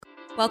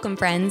Welcome,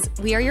 friends.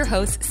 We are your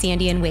hosts,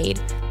 Sandy and Wade,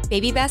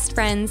 baby best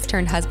friends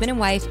turned husband and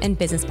wife and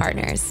business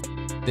partners.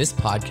 This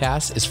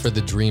podcast is for the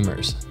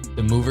dreamers,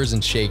 the movers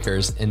and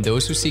shakers, and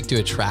those who seek to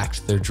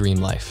attract their dream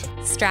life.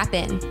 Strap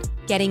in.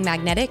 Getting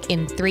magnetic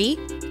in 3,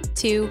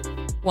 2,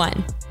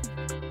 1.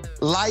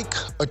 Like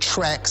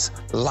attracts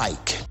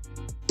like.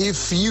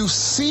 If you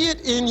see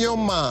it in your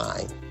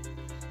mind,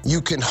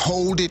 you can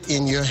hold it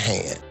in your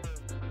hand.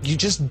 You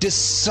just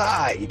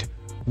decide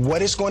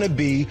what it's going to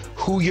be,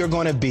 who you're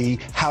going to be,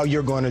 how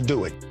you're going to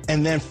do it.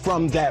 And then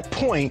from that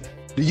point,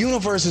 the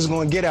universe is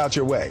going to get out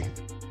your way.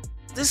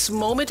 This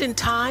moment in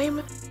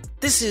time,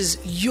 this is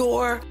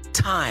your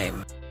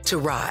time to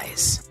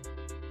rise.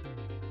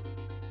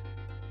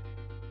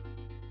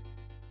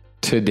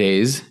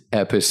 Today's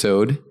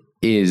episode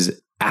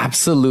is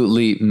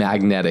absolutely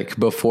magnetic.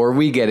 Before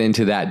we get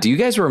into that, do you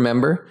guys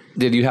remember?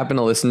 Did you happen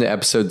to listen to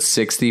episode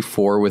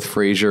 64 with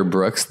Fraser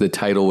Brooks? The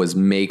title was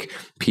Make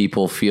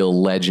People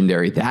Feel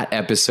Legendary. That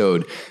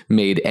episode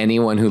made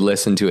anyone who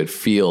listened to it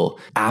feel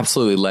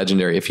absolutely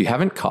legendary. If you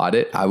haven't caught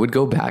it, I would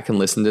go back and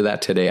listen to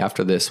that today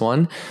after this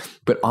one.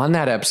 But on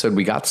that episode,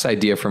 we got this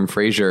idea from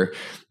Fraser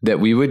that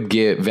we would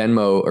get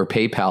Venmo or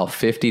PayPal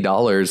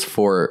 $50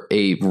 for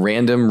a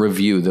random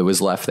review that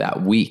was left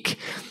that week.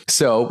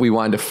 So we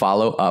wanted to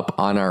follow up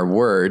on our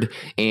word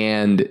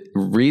and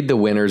read the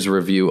winner's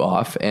review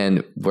off,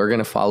 and we're going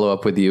to follow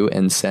up with you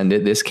and send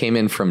it. This came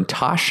in from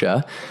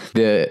Tasha.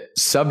 The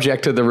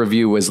subject of the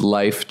review was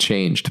life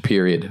changed,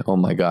 period. Oh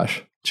my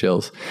gosh,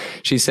 chills.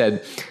 She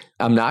said,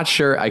 I'm not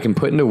sure I can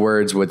put into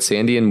words what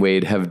Sandy and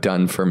Wade have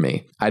done for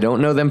me. I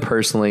don't know them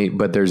personally,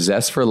 but their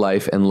zest for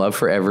life and love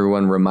for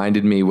everyone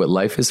reminded me what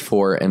life is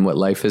for and what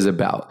life is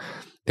about.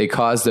 They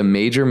caused a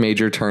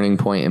major turning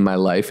point in my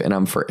life, and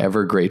I'm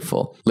forever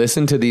grateful.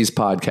 Listen to these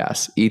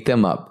podcasts, eat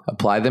them up,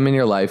 apply them in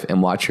your life,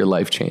 and watch your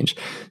life change.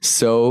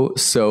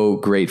 So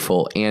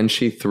grateful. And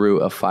she threw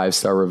a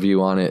 5-star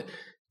review on it.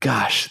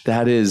 Gosh,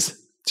 that is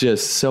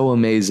just so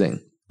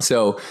amazing.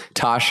 So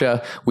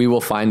Tasha, we will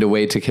find a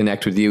way to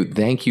connect with you.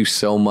 Thank you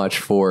so much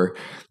for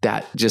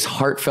that just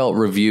heartfelt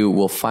review.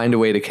 We'll find a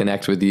way to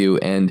connect with you.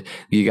 And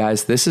you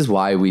guys, this is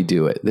why we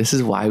do it. This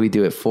is why we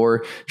do it,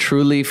 for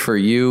truly for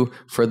you,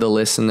 for the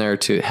listener,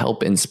 to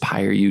help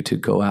inspire you to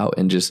go out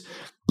and just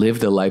live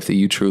the life that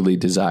you truly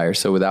desire.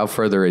 So without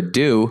further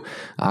ado,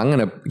 I'm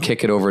going to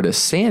kick it over to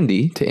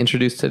Sandy to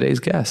introduce today's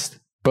guest.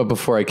 But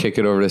before I kick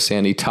it over to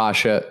Sandy,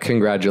 Tasha,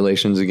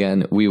 congratulations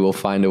again. We will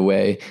find a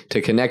way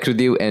to connect with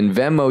you and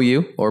Venmo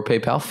you or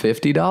PayPal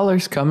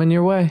 $50 coming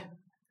your way.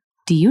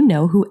 Do you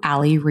know who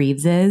Allie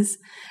Reeves is?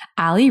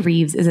 Allie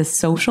Reeves is a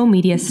social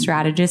media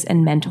strategist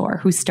and mentor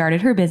who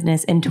started her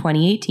business in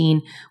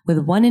 2018 with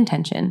one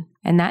intention,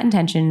 and that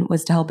intention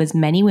was to help as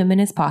many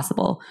women as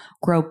possible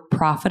grow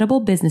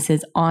profitable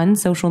businesses on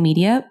social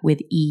media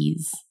with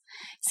ease.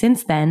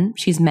 Since then,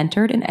 she's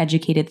mentored and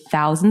educated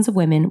thousands of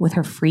women with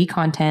her free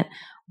content,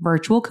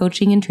 virtual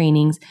coaching and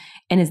trainings,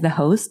 and is the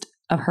host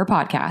of her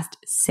podcast,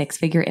 Six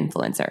Figure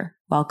Influencer.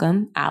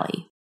 Welcome,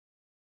 Allie.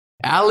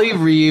 Allie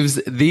Reeves,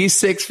 the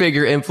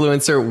six-figure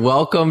influencer.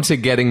 Welcome to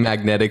Getting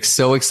Magnetic.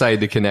 So excited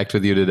to connect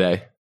with you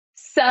today.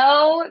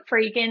 So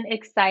freaking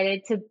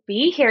excited to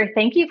be here.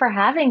 Thank you for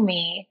having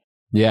me.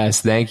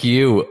 Yes, thank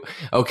you.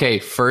 Okay,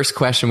 first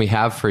question we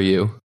have for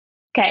you.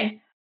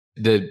 Okay.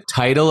 The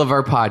title of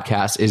our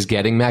podcast is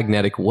Getting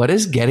Magnetic. What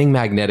does Getting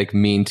Magnetic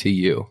mean to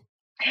you?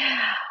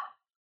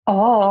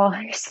 Oh,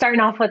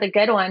 starting off with a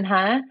good one,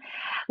 huh?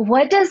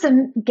 What does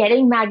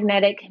getting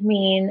magnetic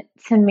mean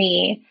to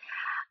me?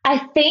 I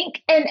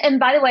think, and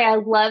by the way, I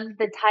love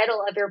the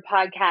title of your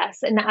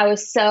podcast. And I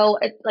was so,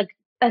 like,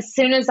 as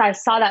soon as I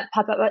saw that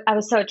pop up, I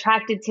was so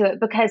attracted to it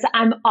because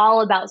I'm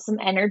all about some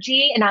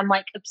energy and I'm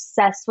like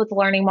obsessed with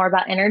learning more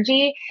about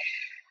energy.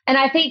 And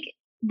I think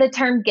the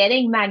term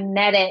getting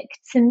magnetic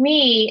to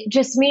me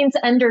just means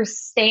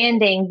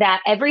understanding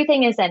that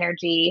everything is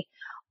energy.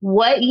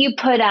 What you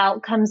put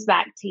out comes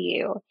back to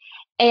you.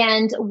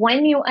 And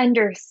when you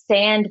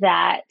understand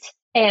that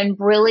and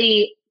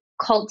really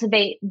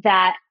cultivate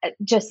that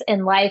just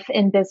in life,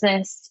 in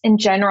business, in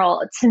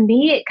general, to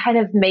me, it kind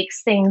of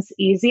makes things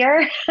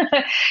easier,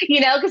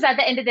 because at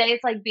the end of the day,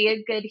 it's like, be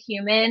a good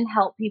human,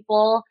 help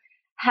people,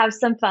 have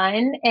some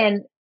fun,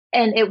 and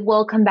it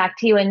will come back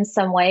to you in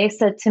some way.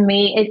 So to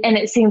me,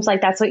 it seems like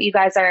that's what you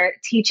guys are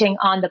teaching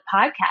on the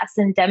podcast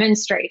and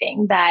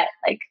demonstrating that,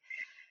 like,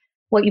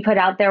 what you put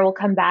out there will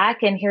come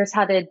back, and here's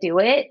how to do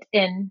it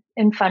in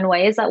fun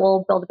ways that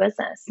will build a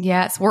business.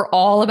 Yes, we're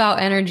all about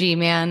energy,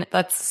 man.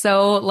 That's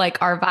so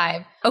like our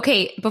vibe.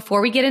 Okay,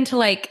 before we get into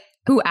like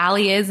who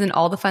Allie is and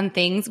all the fun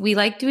things, we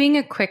like doing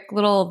a quick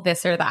little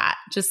this or that.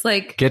 Just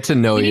like get to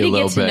know you a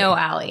little bit. Get to know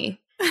Allie.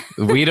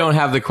 We don't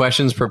have the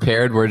questions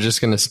prepared. We're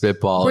just going to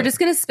spitball it. We're just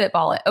going to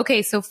spitball it.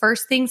 Okay, so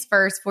first things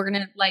first, we're going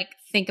to like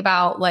think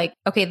about like,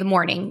 okay, the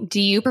morning.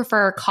 Do you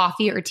prefer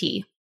coffee or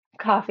tea?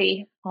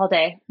 Coffee all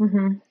day.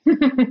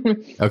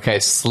 Mm-hmm. Okay,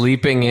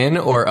 sleeping in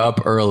or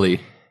up early?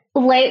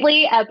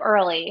 Lately, up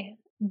early.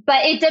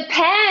 But it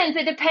depends.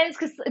 It depends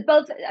because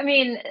both, I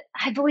mean,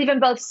 I believe in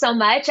both so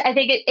much. I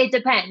think it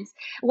depends.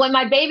 When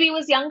my baby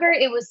was younger,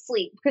 it was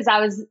sleep because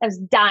I was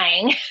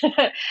dying.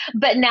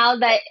 But now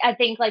that I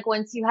think like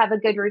once you have a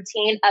good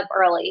routine, up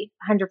early,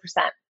 100%.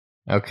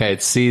 Okay,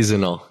 it's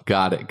seasonal.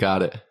 Got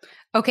it.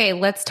 Okay,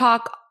 let's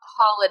talk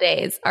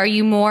holidays. Are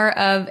you more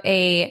of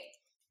a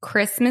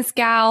Christmas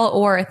gal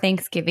or a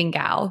Thanksgiving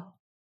gal?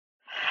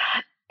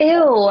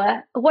 Ew.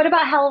 What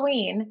about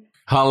Halloween?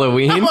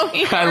 Halloween?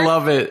 I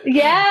love it.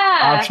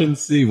 Yeah. Option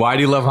C. Why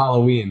do you love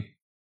Halloween?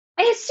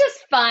 It's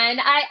just fun.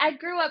 I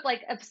grew up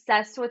like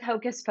obsessed with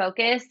Hocus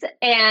Pocus,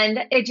 and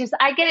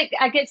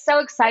I get so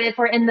excited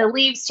for it. And the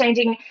leaves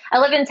changing. I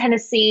live in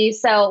Tennessee,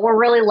 so we're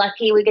really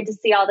lucky. We get to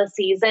see all the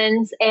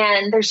seasons,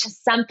 and there's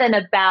just something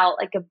about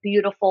like a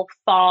beautiful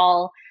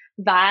fall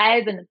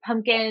vibe and the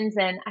pumpkins,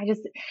 and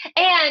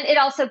it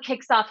also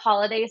kicks off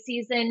holiday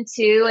season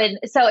too.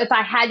 And so if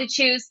I had to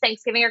choose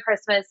Thanksgiving or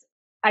Christmas,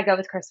 I go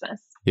with Christmas.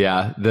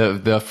 Yeah,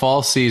 the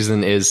fall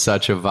season is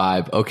such a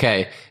vibe.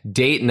 Okay,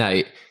 date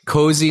night,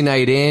 cozy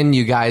night in,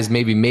 you guys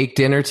maybe make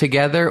dinner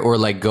together or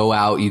like go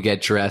out, you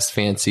get dressed,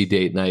 fancy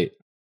date night?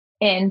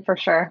 In for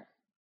sure.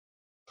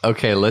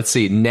 Okay, let's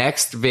see.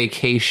 Next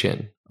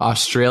vacation,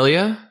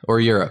 Australia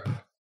or Europe?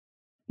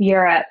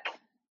 Europe,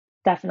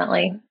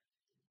 definitely.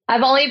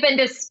 I've only been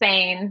to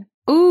Spain.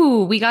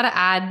 Ooh, we gotta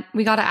add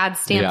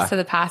stamps to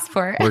the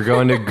passport. We're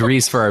going to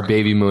Greece for our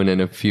baby moon in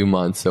a few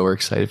months, so we're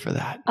excited for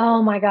that.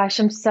 Oh my gosh,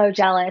 I'm so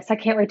jealous. I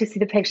can't wait to see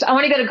the pictures. I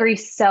want to go to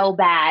Greece so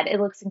bad. It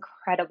looks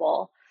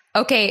incredible.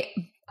 Okay,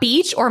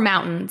 beach or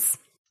mountains?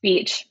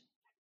 Beach,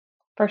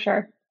 for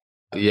sure.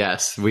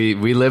 Yes, we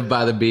live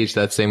by the beach.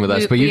 That's same with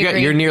us. But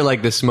you're near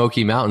like the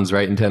Smoky Mountains,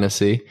 right, in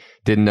Tennessee?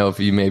 Didn't know if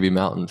you maybe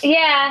mountains.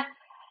 Yeah.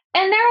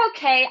 And they're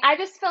okay. I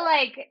just feel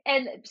like,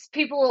 and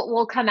people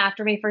will come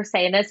after me for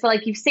saying this, but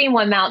like you've seen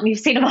one mountain, you've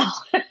seen them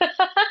all.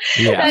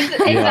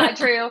 It's not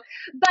true.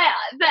 But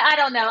I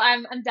don't know.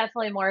 I'm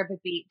definitely more of a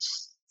beach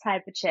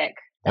type of chick.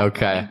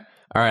 Definitely. Okay.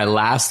 All right.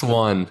 Last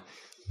one.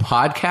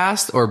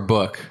 Podcast or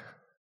book?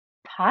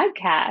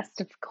 Podcast,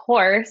 of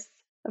course.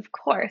 Of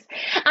course.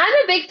 I'm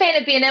a big fan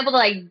of being able to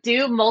like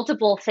do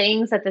multiple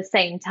things at the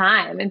same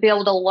time and be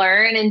able to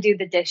learn and do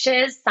the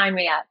dishes. Sign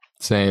me up.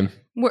 Same.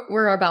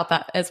 We're about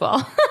that as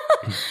well.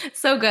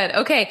 So good.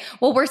 Okay.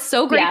 Well, we're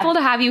so grateful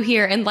to have you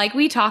here. And like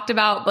we talked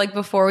about, like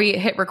before we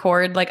hit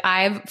record, like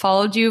I've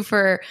followed you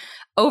for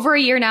over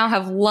a year now,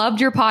 have loved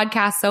your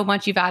podcast so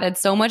much. You've added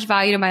so much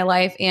value to my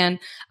life. And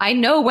I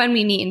know when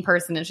we meet in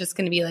person, it's just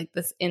going to be like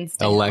this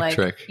instant.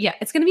 Electric.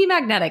 It's going to be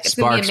magnetic. It's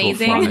going to be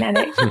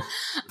amazing.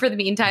 For the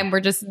meantime,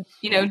 we're just,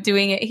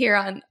 doing it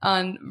here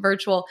on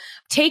virtual.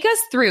 Take us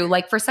through,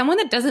 like for someone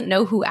that doesn't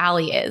know who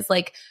Allie is,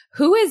 like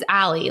who is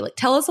Allie? Like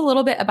tell us a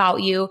little bit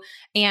about you.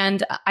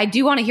 And I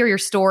do want to hear your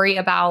story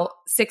about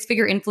Six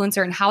Figure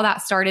Influencer and how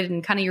that started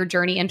and kind of your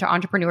journey into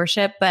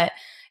entrepreneurship. But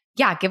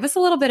yeah, give us a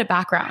little bit of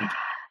background.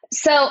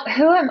 So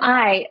who am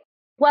I?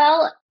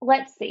 Well,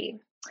 let's see.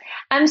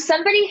 I'm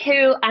somebody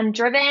who I'm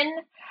driven.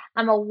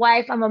 I'm a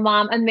wife. I'm a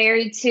mom. I'm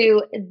married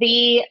to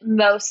the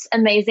most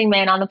amazing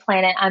man on the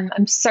planet.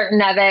 I'm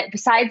certain of it.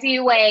 Besides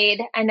you,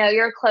 Wade, I know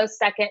you're a close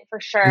second for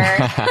sure.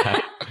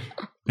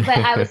 But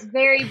I was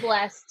very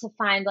blessed to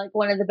find like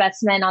one of the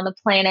best men on the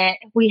planet.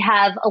 We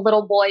have a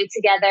little boy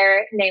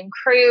together named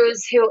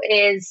Cruz, who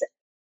is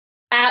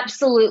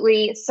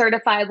absolutely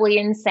certifiably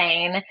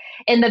insane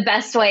in the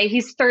best way.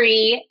 He's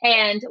 3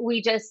 and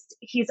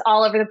he's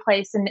all over the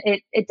place, and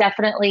it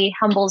definitely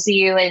humbles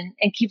you and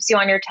keeps you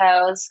on your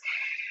toes.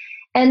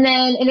 And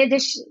then in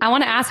addition, I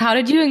want to ask, how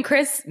did you and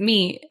Chris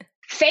meet?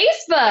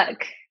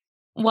 Facebook.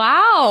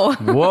 Wow.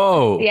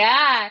 Whoa.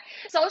 Yeah.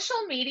 Social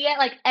media,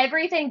 like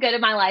everything good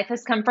in my life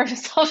has come from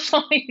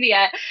social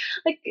media.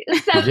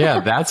 Yeah,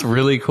 that's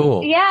really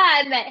cool. Yeah.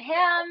 I met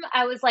him.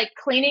 I was like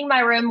cleaning my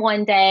room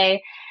one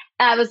day.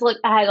 I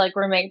had like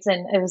roommates,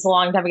 and it was a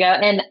long time ago,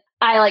 and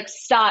I like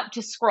stopped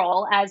to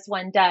scroll as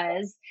one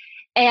does.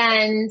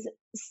 And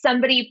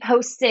somebody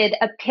posted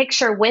a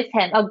picture with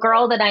him, a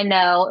girl that I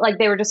know, like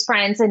they were just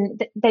friends,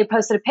 and they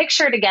posted a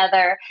picture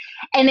together,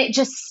 and it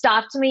just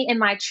stopped me in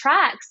my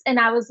tracks. And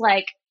I was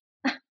like,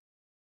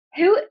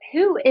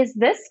 who is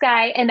this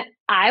guy? And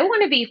I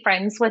want to be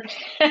friends with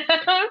him.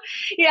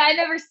 I'd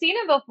never seen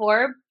him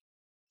before.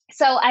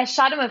 So I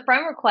shot him a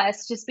friend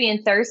request, just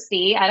being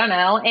thirsty. I don't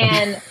know.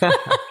 And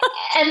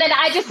and then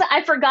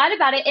I forgot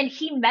about it. And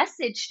he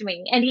messaged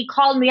me and he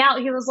called me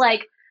out. He was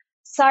like,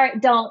 sorry,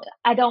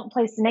 I don't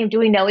place the name. Do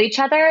we know each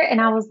other? And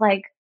I was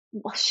like,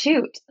 well,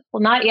 shoot.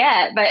 Well, not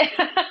yet, but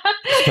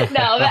no,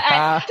 but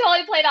I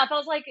totally played off. I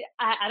was like,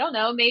 I don't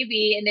know,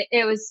 maybe. And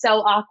it was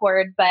so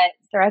awkward, but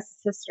the rest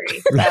is history.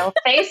 So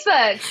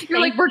Facebook. You're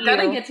like, we're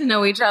going to get to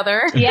know each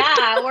other.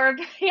 Yeah,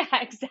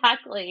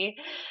 exactly.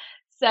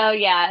 So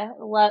yeah,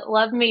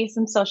 love me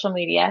some social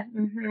media.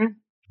 Mm-hmm.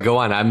 Go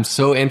on. I'm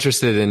so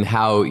interested in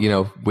how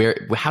you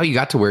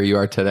got to where you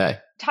are today.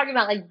 Talking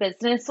about like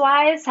business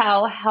wise,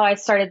 how I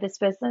started this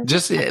business.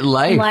 Just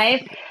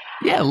life.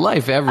 Yeah,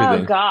 life,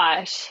 everything. Oh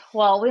gosh.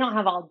 Well, we don't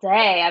have all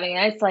day. I mean,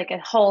 it's like a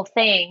whole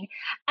thing.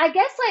 I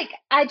guess like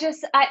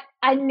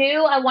I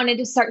knew I wanted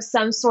to start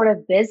some sort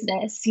of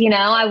business,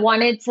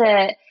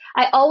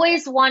 I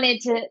always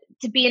wanted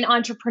to be an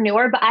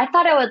entrepreneur, but I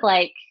thought I would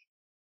like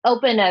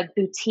open a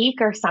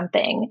boutique or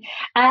something.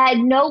 I had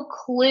no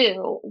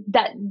clue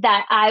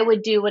that I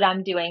would do what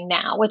I'm doing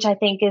now, which I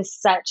think is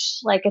such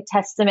like a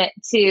testament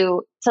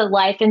to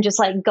life and just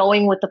like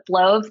going with the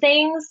flow of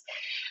things.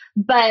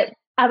 But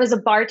I was a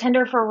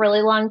bartender for a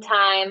really long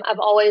time. I've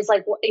always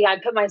I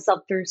put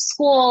myself through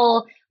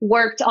school,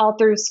 worked all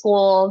through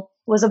school,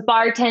 was a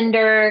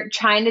bartender,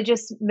 trying to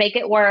just make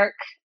it work,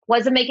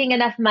 wasn't making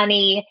enough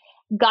money,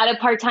 got a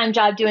part-time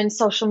job doing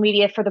social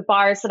media for the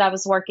bars that I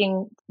was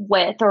working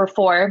with or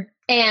for.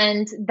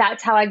 And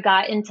that's how I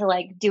got into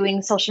like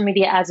doing social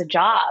media as a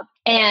job,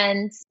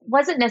 and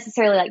wasn't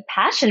necessarily like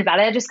passionate about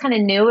it. I just kind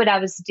of knew what I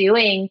was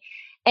doing.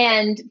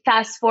 And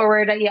fast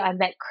forward, I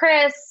met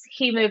Chris.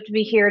 He moved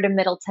me here to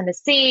Middle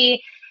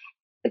Tennessee.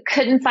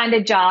 Couldn't find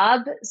a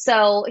job.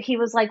 So he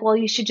was like, well,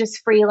 you should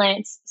just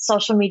freelance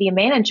social media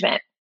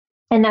management.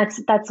 And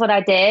that's what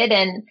I did.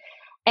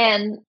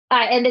 And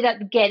I ended up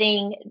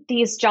getting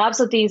these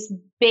jobs with these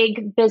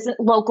big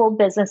local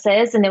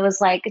businesses. And it was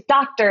like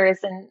doctors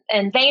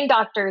and vein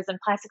doctors and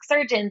plastic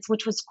surgeons,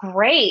 which was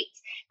great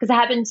because it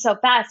happened so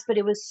fast, but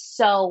it was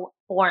so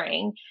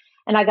boring.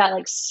 And I got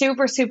like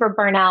super, super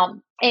burnout.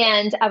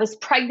 And I was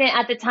pregnant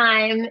at the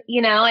time,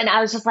 and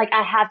I was just like,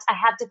 I have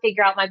to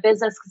figure out my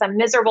business because I'm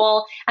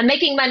miserable. I'm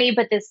making money,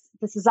 but this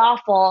is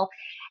awful.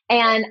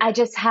 And I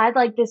just had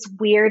like this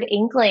weird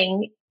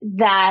inkling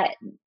that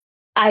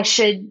I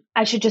should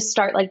just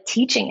start like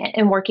teaching it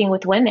and working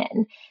with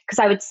women, because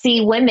I would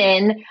see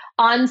women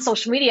on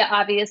social media,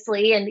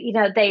 obviously. And,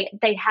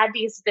 they had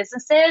these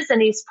businesses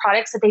and these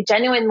products that they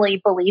genuinely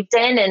believed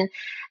in,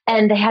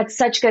 and they had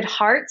such good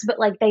hearts, but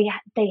like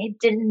they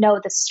didn't know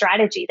the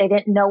strategy. They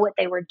didn't know what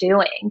they were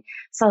doing.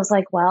 So I was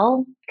like,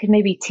 well, could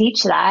maybe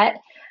teach that.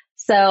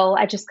 So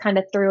I just kind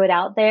of threw it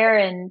out there,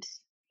 and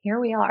here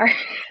we are.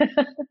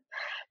 That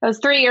was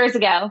 3 years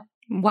ago.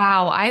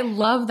 Wow. I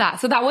love that.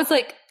 So that was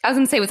like, I was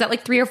going to say, was that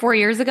like 3 or 4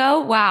 years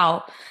ago?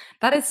 Wow.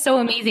 That is so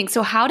amazing.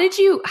 So how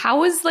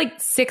was like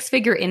Six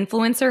Figure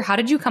Influencer? How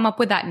did you come up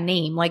with that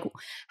name? Like,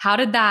 how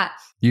did that?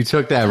 You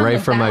took that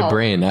right from my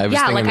brain. I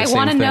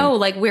want to know,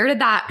 like, where did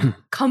that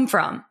come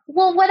from?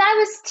 Well, what I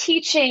was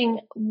teaching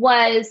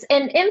was,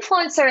 an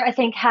influencer, I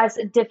think, has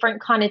a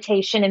different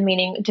connotation and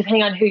meaning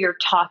depending on who you're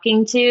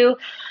talking to.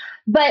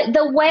 But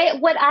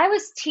what I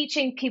was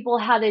teaching people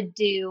how to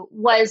do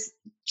was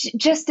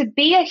just to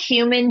be a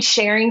human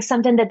sharing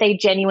something that they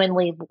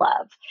genuinely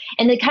love,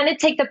 and to kind of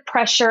take the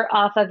pressure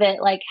off of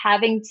it, like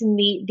having to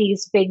meet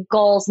these big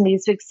goals and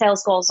these big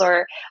sales goals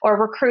or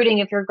recruiting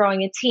if you're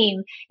growing a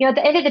team. At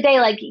the end of the day,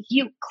 like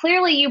you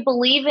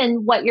believe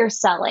in what you're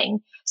selling.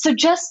 So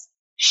just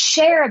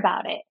share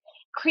about it.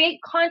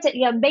 Create content,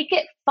 make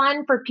it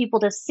fun for people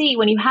to see.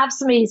 When you have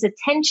somebody's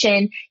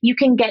attention, you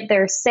can get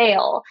their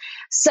sale.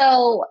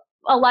 So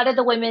a lot of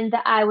the women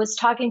that I was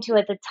talking to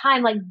at the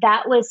time, like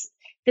that was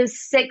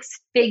this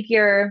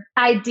 6-figure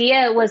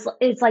idea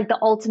is like the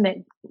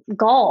ultimate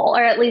goal,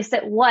 or at least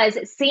it was.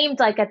 It seemed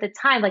like at the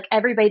time, like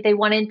everybody, they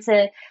wanted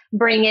to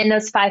bring in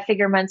those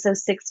 5-figure months,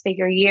 those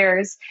 6-figure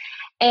years.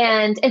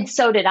 And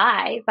so did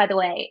I, by the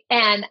way.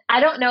 And I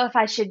don't know if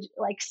I should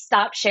like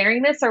stop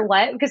sharing this or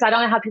what, because I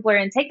don't know how people are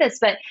going to take this.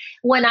 But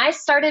when I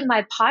started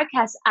my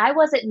podcast, I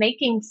wasn't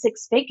making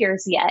 6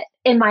 figures yet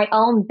in my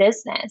own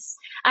business.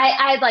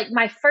 I like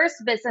my first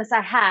business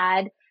I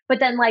had, but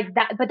then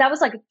but that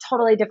was like a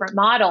totally different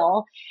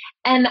model.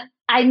 And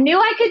I knew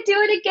I could do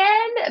it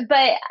again,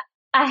 but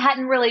I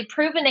hadn't really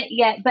proven it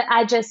yet. But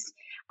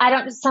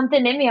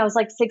something in me, I was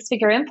like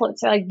 6-figure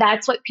influencer. Like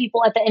that's what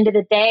people at the end of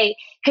the day,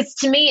 because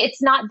to me,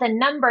 it's not the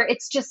number.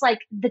 It's just like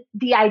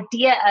the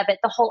idea of it,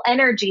 the whole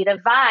energy, the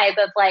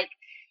vibe of like,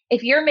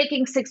 if you're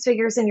making 6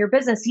 figures in your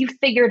business, you've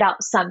figured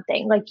out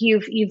something, like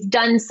you've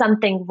done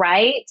something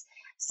right.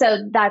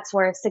 So that's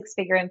where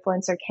 6-figure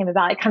influencer came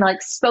about. I kind of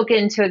like spoke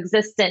it into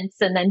existence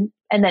and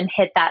then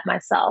hit that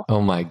myself.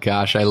 Oh my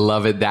gosh, I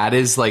love it. That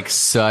is like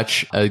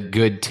such a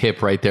good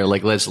tip right there.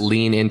 Like, let's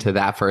lean into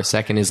that for a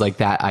second, is like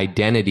that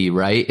identity,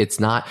 right? It's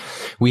not,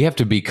 we have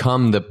to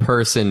become the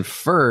person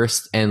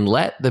first and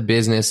let the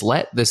business,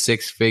 let the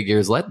 6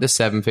 figures, let the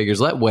 7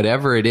 figures, let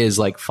whatever it is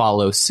like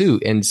follow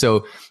suit. And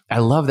so I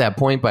love that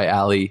point by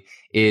Allie.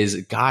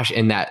 Is gosh,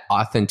 and that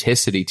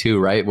authenticity too,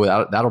 right?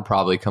 That'll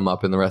probably come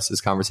up in the rest of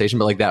this conversation,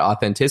 but like that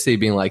authenticity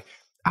being like,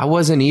 I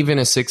wasn't even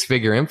a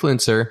 6-figure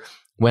influencer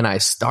when I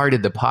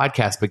started the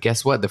podcast, but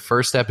guess what? The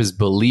first step is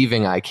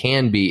believing I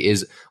can be,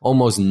 is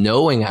almost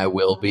knowing I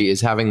will be,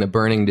 is having the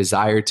burning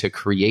desire to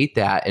create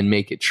that and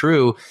make it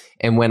true.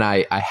 And when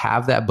I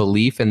have that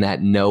belief and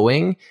that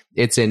knowing,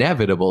 it's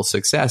inevitable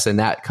success. And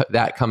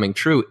that coming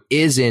true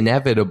is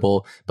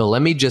inevitable. But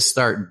let me just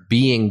start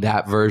being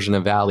that version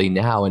of Allie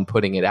now and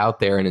putting it out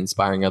there and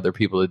inspiring other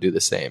people to do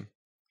the same.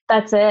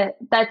 That's it.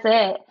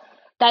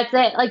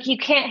 Like you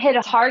can't hit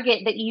a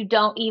target that you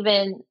don't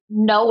even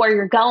know where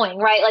you're going,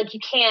 right? Like you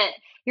can't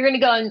you're going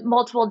to go in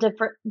multiple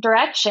different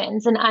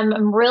directions. And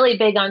I'm really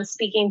big on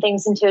speaking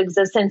things into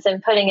existence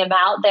and putting them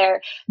out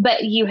there.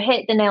 But you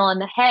hit the nail on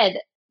the head.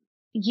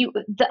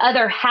 The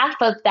other half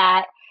of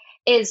that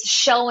is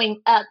showing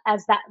up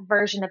as that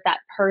version of that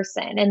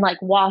person and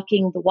like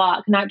walking the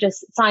walk, not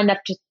just sign up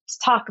to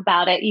talk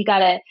about it. You got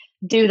to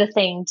do the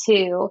thing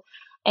too.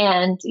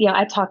 And,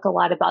 I talk a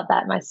lot about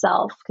that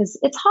myself because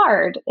it's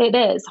hard. It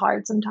is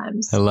hard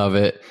sometimes. I love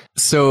it.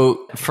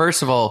 So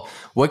first of all,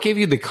 what gave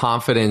you the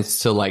confidence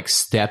to like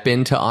step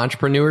into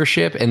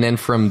entrepreneurship? And then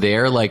from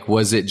there, like,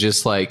 was it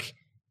just like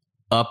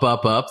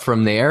up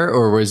from there?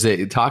 Or was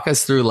it, talk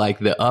us through like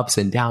the ups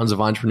and downs of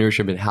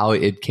entrepreneurship and how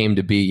it came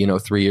to be,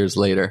 3 years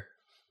later?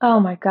 Oh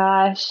my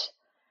gosh.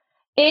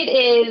 It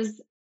is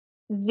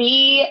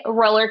the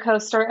roller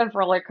coaster of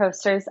roller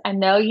coasters. I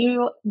know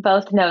you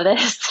both know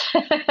this.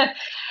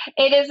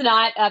 It is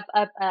not up.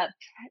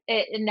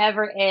 It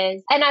never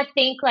is. And I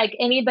think like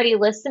anybody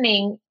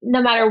listening,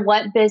 no matter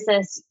what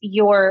business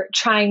you're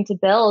trying to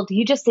build,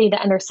 you just need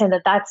to understand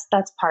that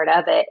that's part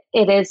of it.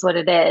 It is what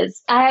it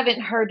is. I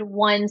haven't heard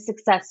one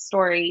success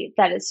story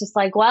that it's just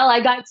like, well,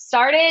 I got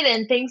started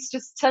and things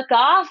just took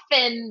off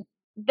and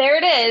there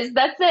it is.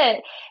 That's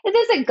it. It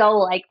doesn't go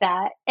like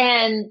that.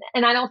 And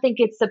I don't think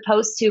it's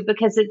supposed to,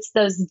 because it's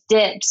those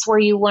dips where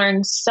you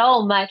learn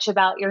so much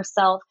about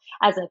yourself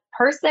as a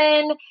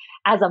person,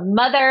 as a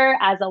mother,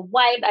 as a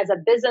wife, as a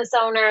business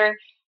owner.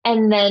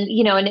 And then,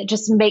 and it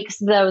just makes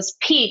those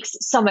peaks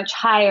so much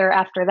higher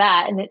after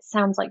that. And it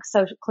sounds like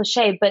so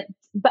cliche, but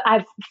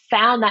I've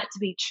found that to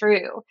be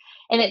true.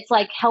 And it's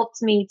like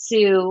helped me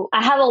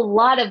I have a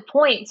lot of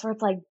points where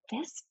it's like,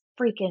 this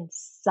freaking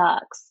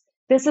sucks.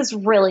 This is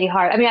really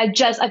hard. I mean, I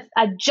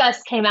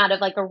just came out of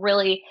like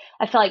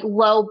I feel like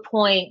low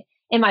point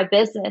in my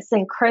business.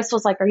 And Chris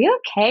was like, are you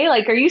okay?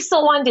 Like, are you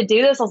still wanting to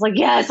do this? I was like,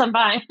 yes, I'm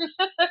fine.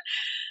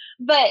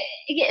 But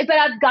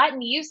I've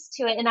gotten used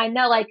to it. And I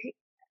know like,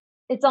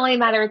 it's only a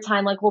matter of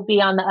time, like we'll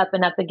be on the up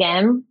and up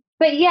again.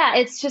 But yeah,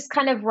 it's just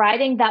kind of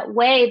riding that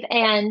wave.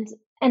 And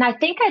I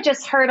think I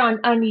just heard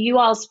on you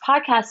all's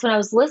podcast when I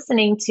was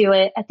listening to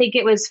it, I think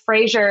it was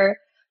Fraser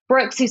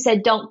Brooks who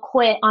said, don't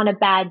quit on a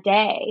bad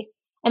day.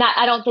 And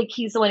I don't think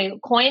he's the one who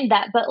coined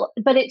that,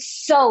 but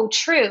it's so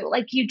true.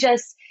 Like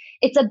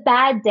it's a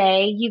bad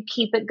day. You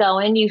keep it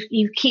going.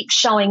 You keep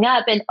showing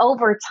up, and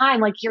over time,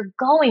 like you're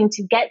going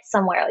to get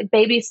somewhere. Like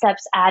baby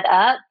steps add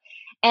up.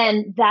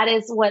 And that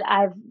is what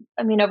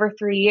over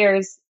 3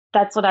 years,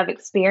 that's what I've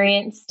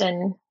experienced.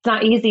 And it's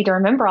not easy to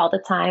remember all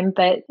the time,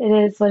 but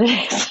it is what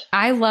it is.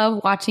 I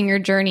love watching your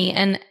journey,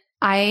 and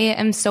I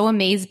am so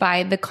amazed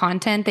by the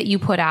content that you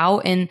put out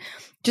and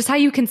just how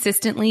you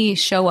consistently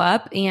show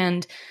up.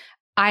 And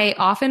I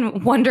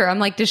often wonder, I'm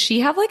like, does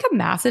she have like a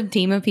massive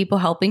team of people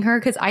helping her?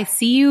 Because I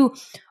see you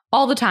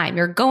all the time.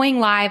 You're going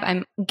live.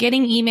 I'm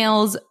getting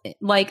emails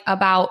like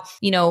about,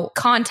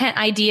 content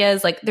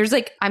ideas. Like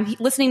I'm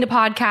listening to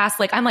podcasts.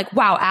 Like, I'm like,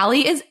 wow,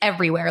 Allie is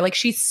everywhere. Like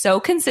she's so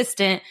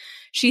consistent.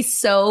 She's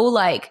so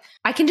like,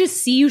 I can just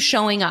see you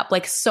showing up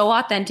like so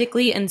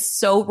authentically and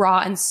so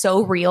raw and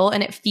so real.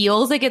 And it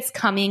feels like it's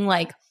coming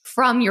like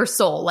from your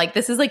soul. Like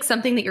this is like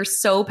something that you're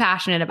so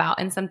passionate about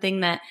and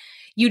something that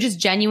you just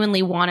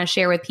genuinely want to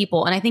share with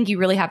people. And I think you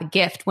really have a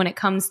gift when it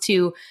comes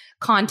to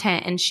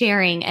content and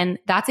sharing. And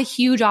that's a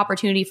huge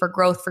opportunity for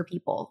growth for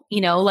people.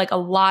 Like a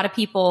lot of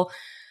people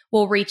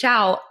will reach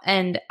out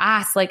and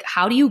ask, like,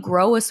 how do you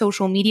grow a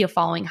social media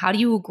following? How do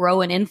you grow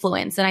an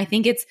influence? And I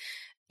think it's,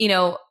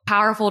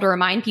 powerful to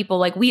remind people,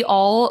 like, we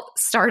all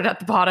started at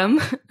the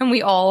bottom and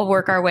we all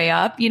work our way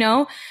up.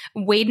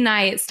 Wade and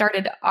I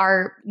started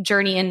our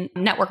journey in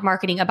network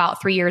marketing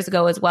about 3 years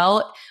ago as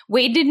well.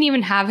 Wade didn't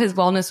even have his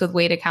Wellness with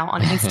Wade account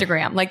on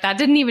Instagram. Like that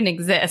didn't even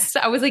exist.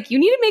 I was like, we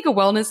need to make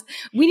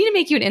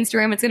you an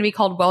Instagram. It's going to be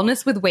called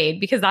Wellness with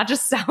Wade because that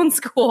just sounds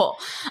cool.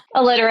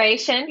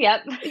 Alliteration.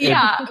 Yep.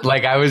 Yeah.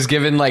 Like I was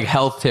given like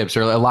health tips,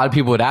 or a lot of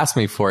people would ask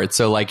me for it.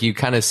 So like you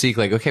kind of seek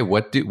like, okay,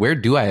 where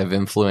do I have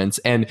influence?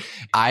 And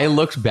I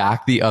looked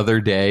back the other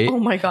day. Oh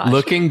my gosh.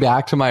 Looking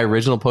back to my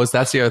original post,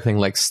 that's the other thing.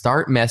 Like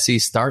start messy,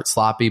 start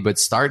sloppy, but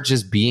start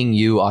just being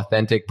you,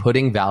 authentic,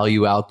 putting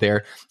value out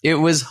there. It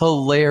was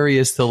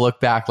hilarious to look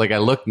back. Like I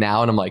look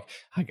now and I'm like,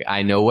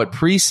 I know what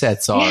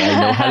presets are.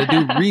 I know how to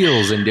do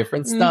reels and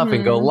different stuff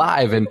and go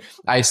live. And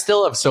I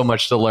still have so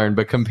much to learn,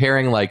 but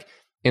comparing like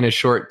in a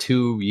short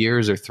 2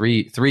 years or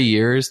 3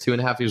 years,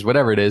 2.5 years,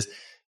 whatever it is,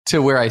 to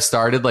where I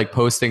started like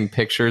posting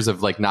pictures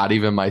of like not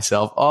even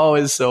myself. Oh,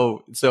 it's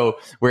so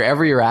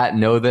wherever you're at,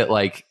 know that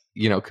like,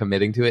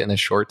 committing to it in a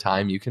short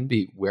time, you can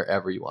be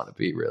wherever you want to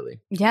be, really.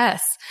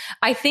 Yes.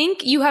 I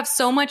think you have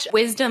so much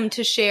wisdom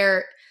to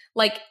share,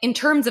 like in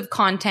terms of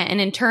content and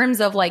in terms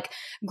of like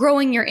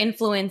growing your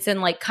influence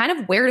and like kind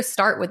of where to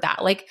start with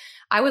that. Like,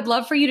 I would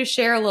love for you to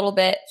share a little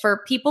bit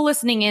for people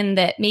listening in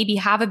that maybe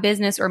have a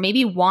business or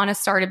maybe want to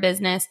start a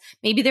business.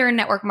 Maybe they're in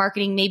network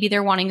marketing. Maybe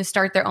they're wanting to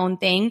start their own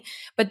thing,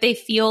 but they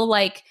feel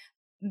like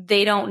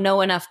they don't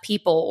know enough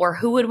people, or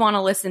who would want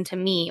to listen to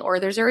me,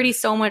 or there's already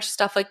so much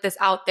stuff like this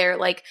out there.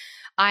 Like,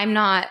 I'm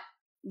not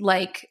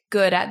like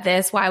good at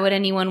this? Why would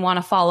anyone want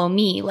to follow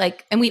me?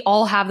 Like, and we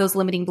all have those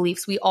limiting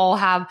beliefs. We all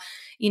have,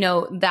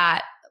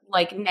 that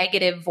like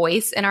negative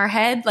voice in our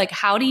head. Like,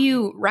 how do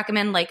you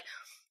recommend like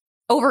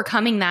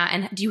overcoming that?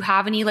 And do you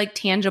have any like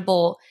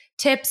tangible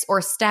tips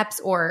or steps,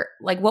 or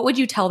like, what would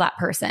you tell that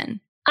person?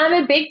 I'm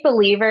a big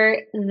believer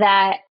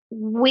that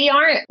we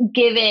aren't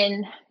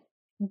given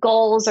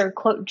goals or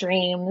quote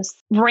dreams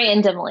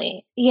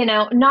randomly.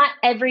 Not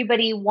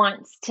everybody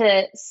wants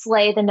to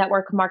slay the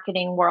network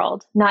marketing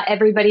world. Not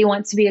everybody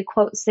wants to be a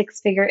quote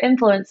 6-figure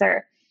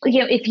influencer.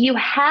 If you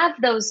have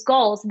those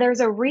goals, there's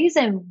a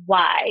reason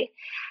why.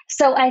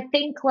 So I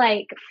think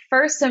like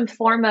first and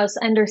foremost,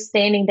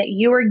 understanding that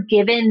you were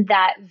given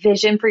that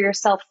vision for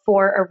yourself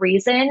for a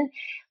reason,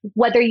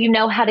 whether you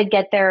know how to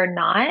get there or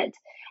not,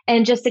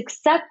 and just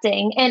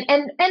accepting and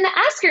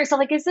ask yourself,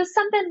 like, is this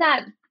something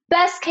that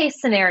best case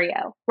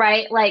scenario,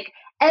 right? Like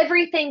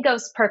everything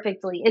goes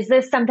perfectly. Is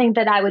this something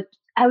that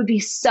I would be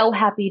so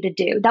happy to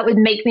do? That would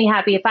make me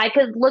happy if I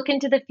could look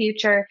into the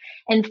future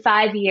in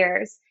 5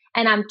 years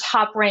and I'm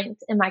top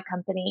ranked in my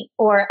company,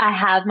 or I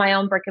have my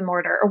own brick and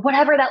mortar, or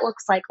whatever that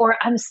looks like, or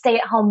I'm a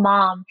stay-at-home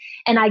mom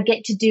and I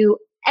get to do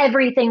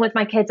everything with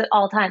my kids at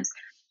all times.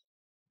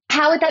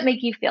 How would that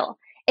make you feel?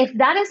 If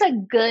that is a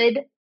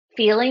good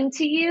feeling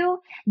to you,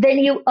 then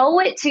you owe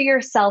it to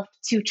yourself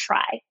to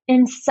try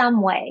in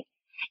some way.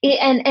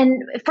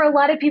 And for a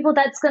lot of people,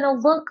 that's going to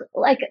look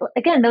like,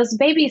 again, those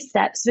baby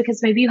steps,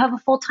 because maybe you have a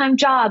full-time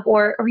job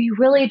or you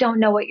really don't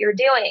know what you're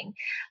doing.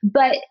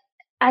 But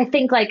I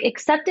think like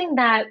accepting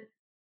that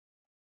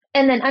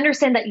and then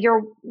understand that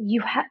you're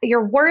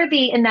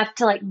worthy enough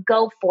to like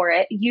go for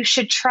it. You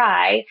should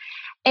try.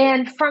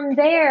 And from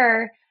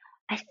there,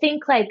 I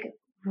think like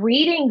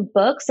reading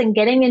books and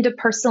getting into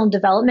personal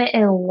development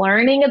and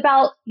learning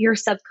about your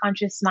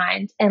subconscious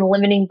mind and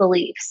limiting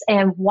beliefs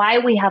and why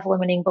we have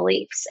limiting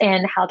beliefs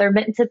and how they're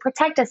meant to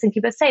protect us and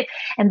keep us safe.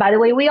 And by the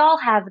way, we all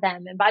have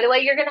them. And by the way,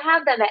 you're going to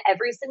have them at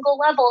every single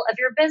level of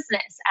your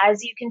business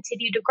as you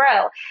continue to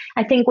grow.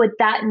 I think with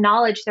that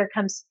knowledge, there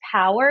comes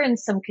power and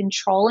some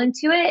control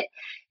into it.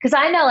 Because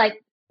I know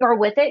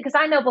because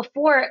I know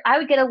before I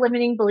would get a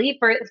limiting belief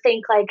or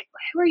think like,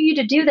 who are you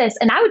to do this?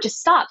 And I would just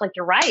stop. Like,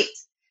 you're right.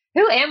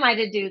 Who am I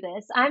to do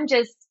this? I'm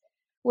just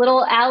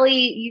little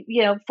Allie,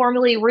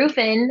 formerly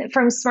Rufin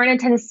from Smyrna,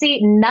 Tennessee,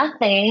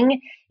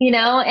 nothing,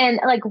 and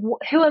like,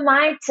 who am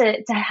I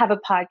to have a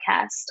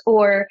podcast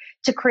or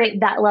to create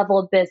that level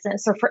of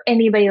business, or for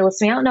anybody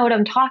listening? I don't know what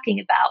I'm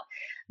talking about,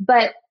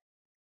 but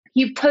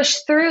you push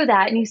through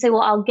that and you say,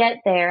 well, I'll get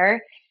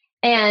there.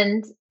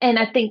 And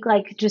I think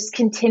like just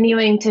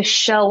continuing to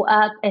show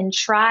up and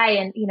try,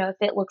 and, if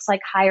it looks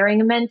like hiring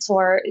a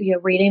mentor,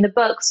 reading the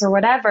books or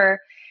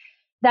whatever,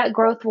 that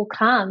growth will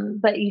come,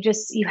 but you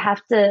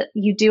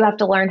do have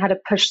to learn how to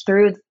push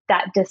through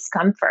that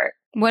discomfort.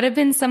 What have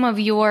been some of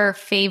your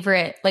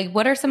favorite, like,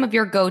 what are some of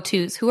your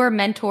go-tos? Who are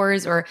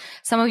mentors or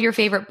some of your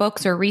favorite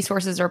books or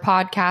resources or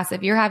podcasts?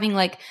 If you're having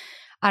like,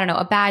 I don't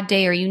know, a bad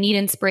day or you need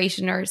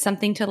inspiration or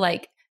something to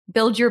like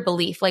build your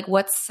belief, like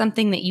what's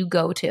something that you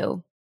go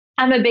to?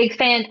 I'm a big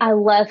fan. I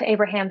love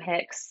Abraham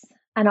Hicks.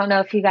 I don't know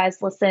if you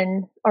guys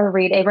listen or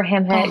read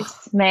Abraham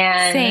Hicks,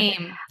 man.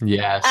 Same.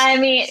 Yes. I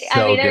mean,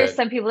 there's good.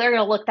 some people that are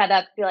going to look that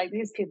up and be like,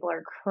 these people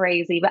are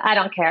crazy, but I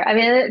don't care. I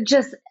mean,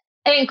 just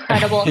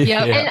incredible.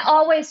 Yep. And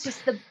always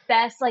just the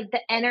best, like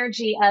the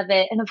energy of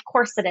it. And of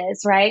course it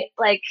is, right?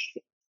 Like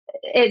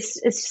it's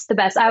just the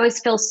best. I always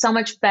feel so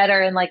much better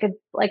and like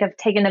I've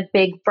taken a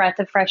big breath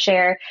of fresh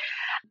air.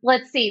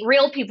 Let's see,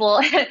 real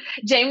people.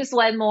 James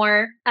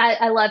Wedmore.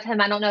 I love him.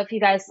 I don't know if you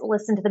guys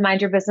listen to the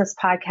Mind Your Business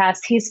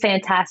podcast. He's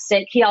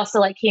fantastic. He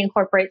also he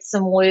incorporates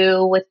some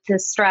woo with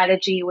his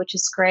strategy, which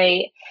is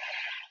great.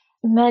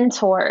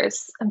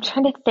 Mentors. I'm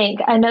trying to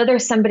think. I know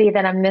there's somebody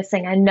that I'm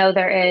missing. I know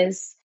there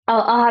is.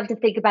 I'll have to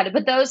think about it.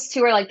 But those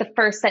two are like the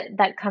first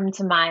that come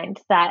to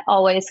mind that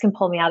always can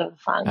pull me out of the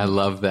funk. I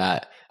love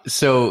that.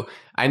 So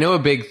I know a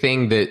big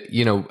thing that,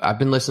 I've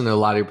been listening to a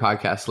lot of your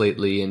podcasts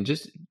lately and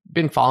just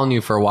been following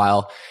you for a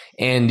while.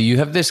 And you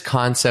have this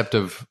concept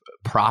of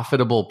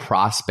profitable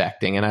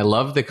prospecting. And I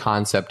love the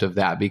concept of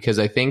that because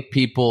I think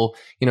people,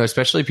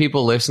 especially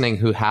people listening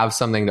who have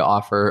something to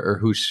offer or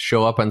who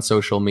show up on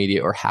social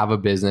media or have a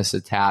business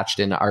attached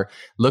and are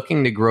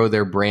looking to grow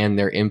their brand,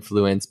 their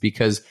influence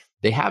because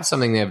they have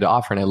something they have to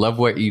offer. And I love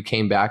what you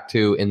came back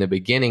to in the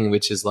beginning,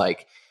 which is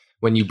like,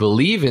 when you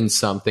believe in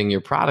something,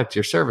 your product,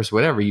 your service,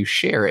 whatever, you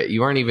share it.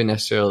 You aren't even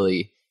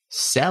necessarily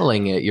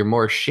selling it. You're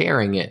more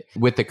sharing it.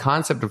 With the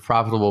concept of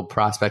profitable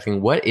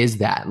prospecting, what is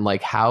that? And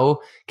like, how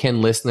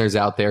can listeners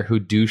out there who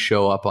do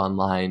show up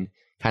online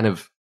kind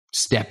of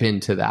step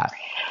into that?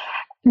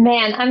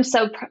 Man, I'm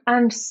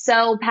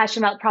so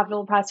passionate about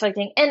profitable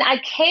prospecting. And I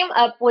came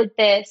up with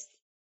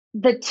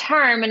the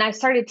term, and I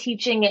started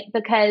teaching it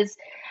because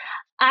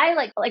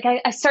I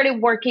I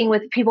started working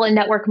with people in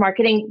network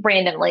marketing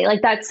randomly.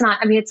 Like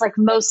it's like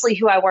mostly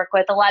who I work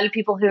with. A lot of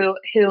people who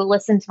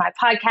listen to my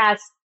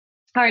podcast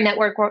are in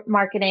network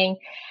marketing.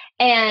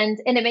 And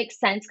it makes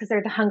sense because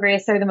they're the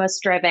hungriest, they're the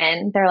most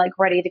driven. They're like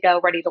ready to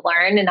go, ready to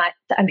learn. And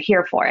I'm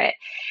here for it.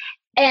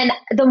 And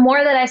the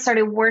more that I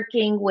started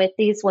working with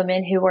these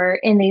women who were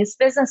in these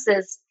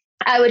businesses,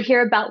 I would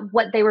hear about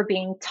what they were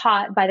being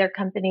taught by their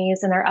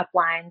companies and their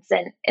uplines.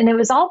 And it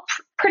was all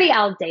pretty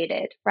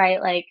outdated, right?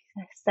 Like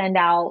send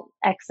out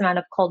X amount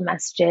of cold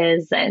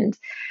messages and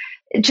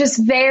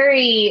just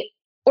very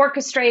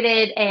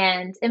orchestrated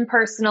and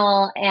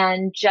impersonal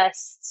and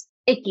just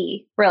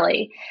icky,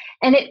 really.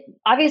 And it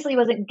obviously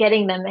wasn't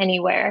getting them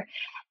anywhere.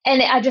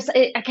 And I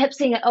kept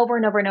seeing it over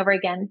and over and over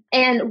again.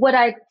 And what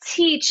I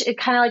teach, it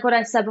kind of like what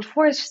I said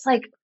before, is just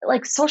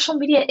like social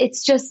media. It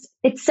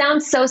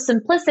sounds so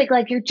simplistic.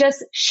 Like you're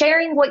just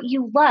sharing what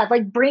you love,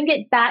 like bring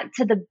it back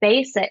to the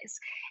basics.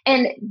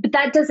 But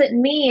that doesn't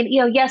mean,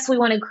 yes, we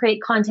want to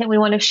create content. We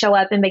want to show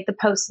up and make the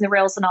posts and the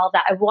reels and all of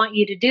that. I want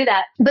you to do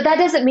that. But that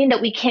doesn't mean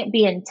that we can't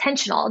be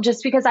intentional.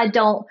 Just because I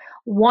don't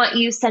want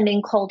you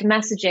sending cold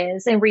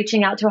messages and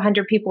reaching out to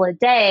 100 people a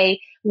day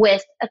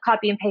with a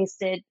copy and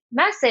pasted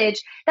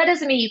message, that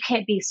doesn't mean you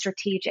can't be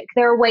strategic.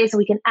 There are ways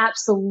we can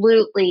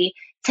absolutely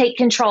take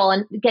control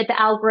and get the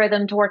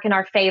algorithm to work in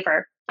our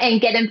favor and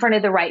get in front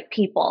of the right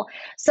people.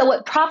 So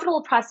what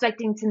profitable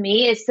prospecting to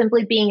me is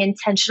simply being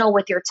intentional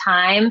with your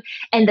time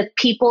and the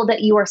people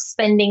that you are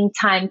spending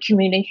time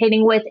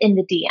communicating with in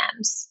the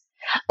DMs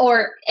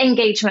or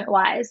engagement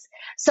wise.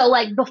 So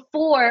like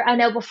before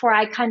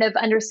I kind of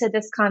understood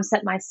this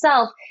concept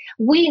myself,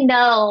 we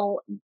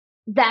know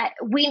that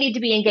we need to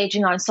be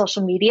engaging on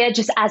social media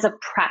just as a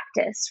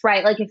practice,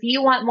 right? Like if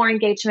you want more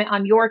engagement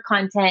on your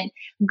content,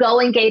 go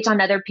engage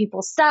on other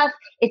people's stuff.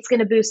 It's going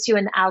to boost you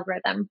in the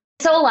algorithm.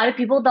 So a lot of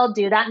people, they'll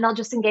do that and they'll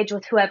just engage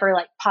with whoever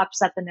like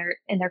pops up in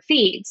their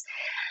feeds.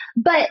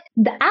 But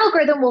the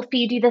algorithm will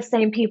feed you the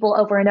same people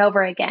over and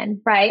over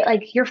again, right?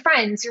 Like your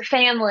friends, your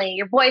family,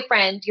 your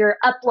boyfriend, your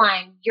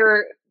upline,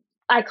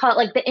 I call it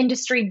like the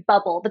industry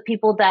bubble, the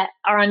people that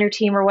are on your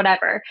team or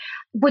whatever,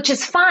 which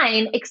is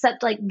fine,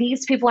 except like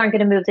these people aren't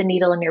going to move the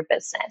needle in your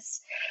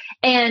business.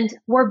 And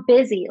we're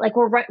busy, like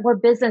we're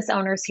business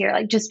owners here.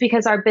 Like just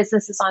because our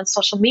business is on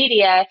social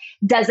media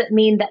doesn't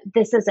mean that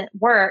this isn't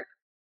work.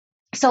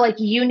 So like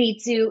you need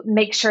to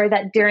make sure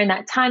that during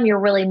that time, you're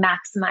really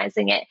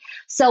maximizing it.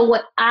 So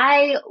what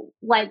I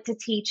like to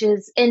teach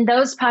is in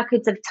those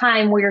pockets of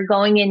time where you're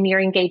going in,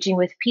 you're engaging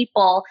with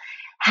people,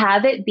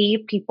 have it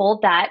be people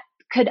that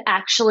could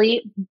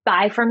actually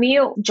buy from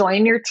you,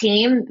 join your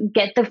team,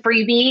 get the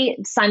freebie,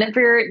 sign up for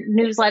your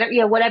newsletter,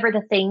 whatever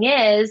the thing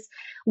is.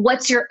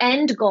 What's your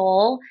end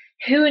goal?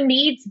 Who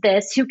needs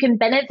this? Who can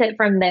benefit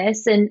from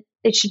this? And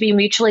it should be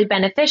mutually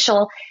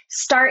beneficial.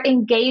 Start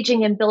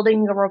engaging and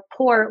building a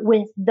rapport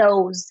with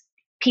those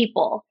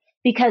people.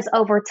 Because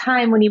over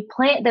time, when you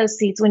plant those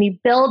seeds, when you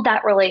build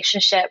that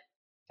relationship,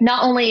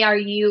 not only are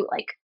you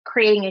like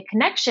creating a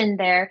connection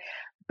there,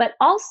 but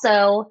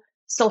also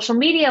social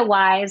media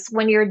wise,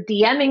 when you're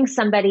DMing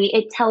somebody,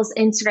 it tells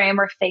Instagram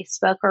or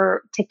Facebook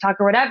or TikTok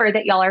or whatever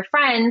that y'all are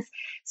friends.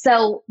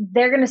 So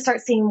they're going to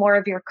start seeing more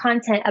of your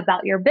content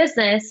about your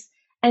business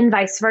and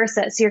vice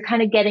versa. So you're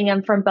kind of getting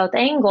them from both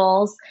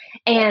angles.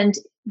 And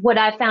what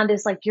I found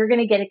is like, you're going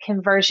to get a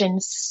conversion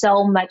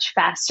so much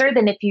faster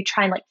than if you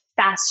try and like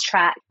fast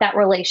track that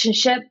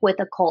relationship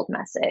with a cold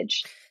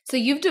message. So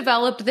you've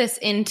developed this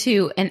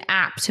into an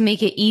app to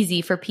make it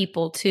easy for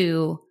people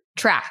to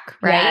track,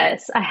 right?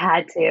 Yes, I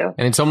had to.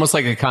 And it's almost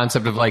like a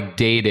concept of like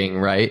dating,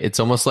 right? It's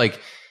almost like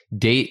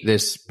date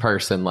this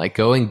person, like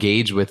go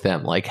engage with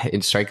them, like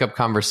strike up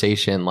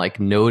conversation, like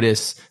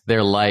notice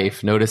their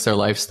life, notice their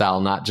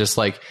lifestyle, not just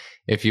like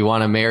if you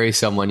want to marry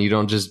someone, you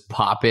don't just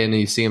pop in and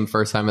you see them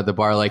first time at the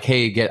bar, like,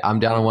 hey, I'm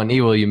down on one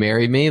knee, will you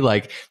marry me?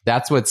 Like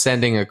that's what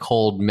sending a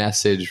cold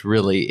message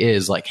really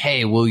is. Like,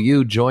 hey, will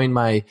you join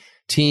my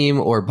team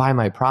or buy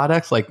my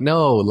products? Like,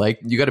 no, like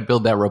you got to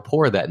build that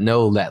rapport, that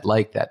know, that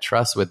like, that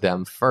trust with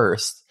them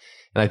first.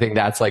 And I think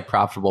that's like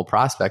profitable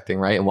prospecting,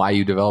 right? And why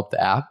you developed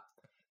the app.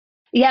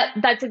 Yeah,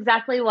 that's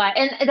exactly why.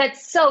 And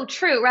that's so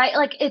true, right?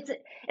 Like it's,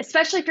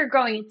 especially if you're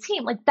growing a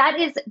team, like that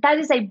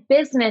is a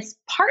business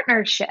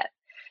partnership.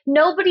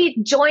 Nobody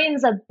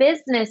joins a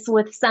business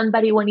with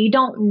somebody when you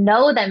don't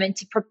know them. And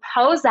to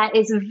propose that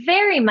is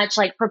very much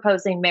like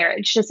proposing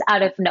marriage, just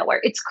out of nowhere.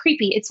 It's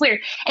creepy. It's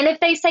weird. And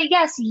if they say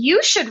yes,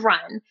 you should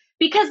run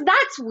because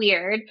that's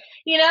weird,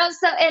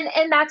 So,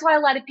 and that's why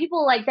a lot of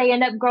people like they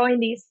end up growing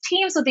these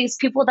teams with these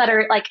people that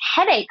are like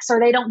headaches or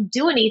they don't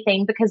do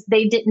anything because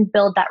they didn't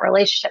build that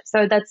relationship.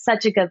 So that's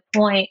such a good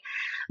point.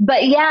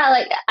 But yeah,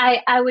 like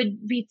I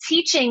would be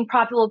teaching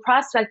profitable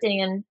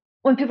prospecting, and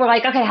when people are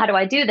like, okay, how do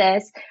I do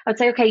this? I would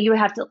say, okay, you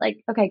have to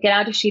get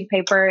out a sheet of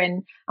paper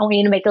and I want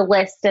you to make a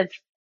list of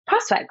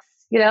prospects,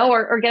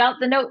 or get out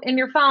the note in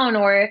your phone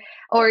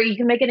or you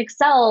can make an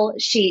Excel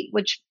sheet,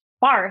 which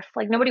barf,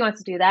 like nobody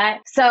wants to do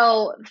that.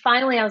 So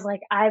finally I was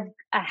like, I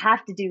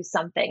have to do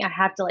something. I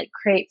have to like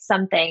create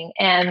something,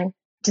 and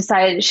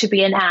decided it should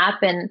be an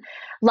app. And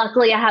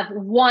luckily I have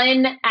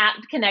one app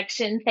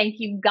connection, thank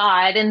you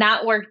God, and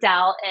that worked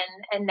out.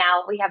 And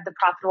now we have the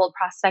profitable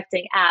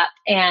prospecting app,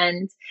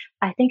 and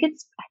I think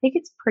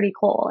it's pretty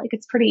cool. Like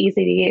it's pretty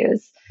easy to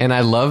use. And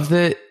I love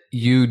that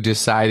you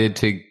decided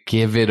to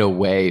give it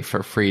away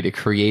for free, to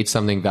create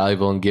something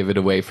valuable and give it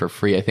away for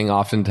free? I think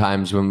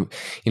oftentimes when,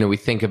 we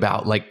think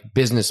about like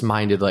business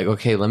minded, like,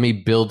 okay, let me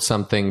build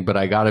something, but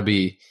I got to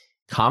be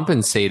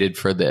compensated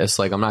for this.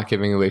 Like, I'm not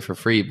giving away for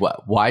free.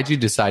 Why'd you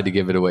decide to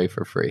give it away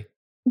for free?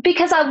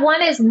 Because I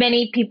want as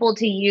many people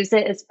to use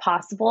it as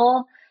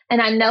possible.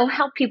 And I know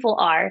how people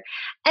are.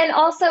 And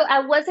also,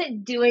 I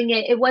wasn't doing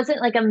it. It wasn't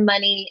like a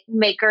money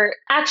maker.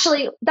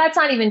 Actually, that's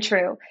not even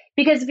true.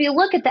 Because if you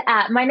look at the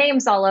app, my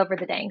name's all over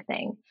the dang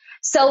thing.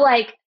 So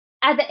like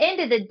at the end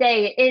of the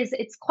day,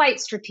 it's quite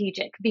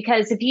strategic,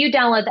 because if you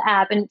download the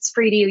app and it's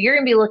free to you, you're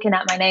going to be looking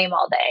at my name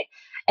all day.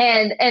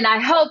 And I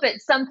hope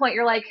at some point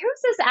you're like,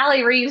 who's this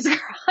Allie Reeves girl?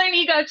 And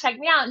you go check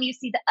me out and you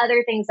see the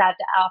other things I have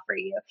to offer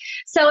you.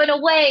 So in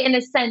a way, in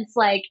a sense,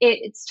 like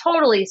it's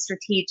totally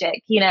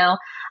strategic,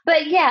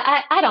 But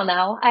yeah, I don't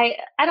know. I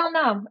don't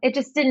know. It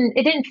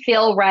didn't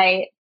feel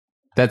right.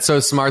 That's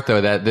so smart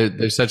though, that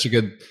there's such a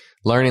good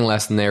learning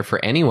lesson there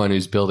for anyone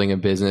who's building a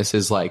business,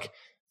 is like,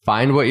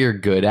 find what you're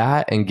good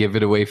at and give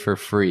it away for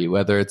free,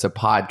 whether it's a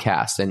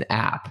podcast, an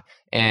app.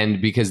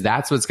 And because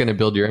that's what's going to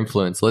build your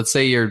influence. Let's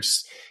say you're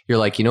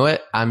like, you know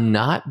what? I'm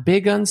not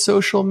big on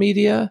social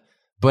media,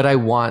 but I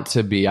want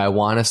to be. I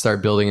want to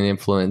start building an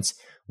influence.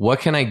 What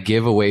can I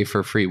give away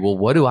for free? Well,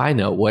 what do I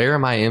know? Where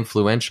am I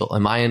influential?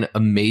 Am I an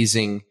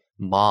amazing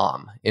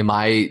mom?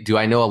 Do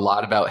I know a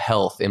lot about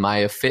health? Am I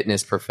a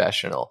fitness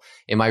professional?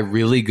 Am I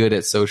really good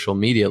at social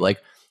media?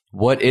 Like,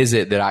 what is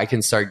it that I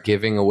can start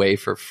giving away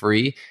for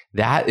free?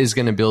 That is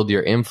going to build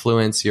your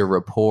influence, your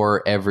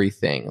rapport,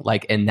 everything.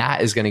 Like, and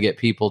that is going to get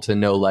people to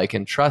know, like,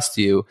 and trust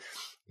you.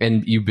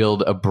 And you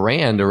build a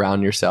brand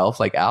around yourself,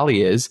 like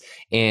Allie is.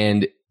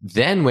 And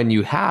then when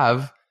you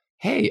have,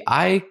 hey,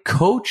 I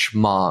coach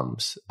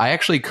moms. I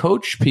actually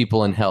coach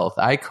people in health.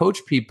 I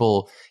coach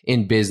people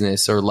in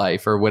business or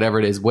life or whatever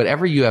it is,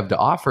 whatever you have to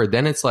offer.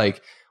 Then it's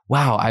like,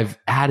 wow, I've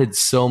added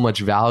so much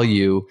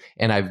value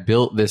and I've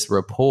built this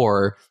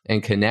rapport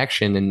and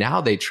connection. And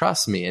now they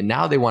trust me. And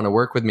now they want to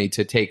work with me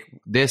to take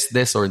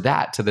this or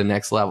that to the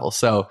next level.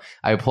 So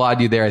I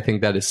applaud you there. I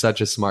think that is such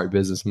a smart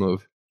business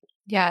move.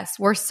 Yes,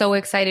 we're so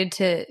excited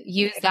to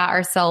use that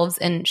ourselves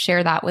and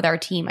share that with our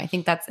team. I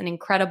think that's an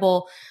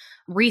incredible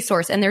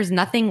resource, and there's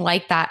nothing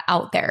like that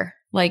out there.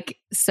 Like,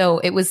 so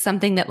it was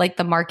something that like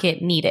the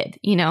market needed,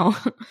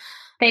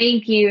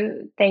 Thank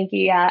you.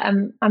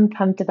 Yeah, I'm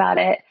pumped about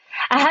it.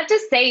 I have to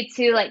say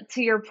too, like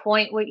to your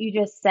point, what you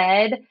just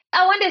said,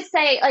 I wanted to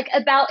say like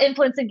about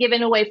influence and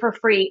giving away for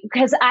free,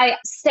 because I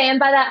stand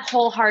by that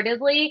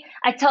wholeheartedly.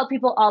 I tell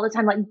people all the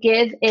time, like,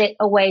 give it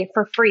away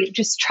for free.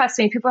 Just trust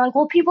me. People are like,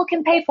 well, people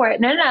can pay for it.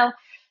 No,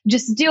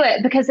 just do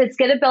it, because it's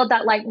going to build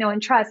that like, know,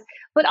 and trust.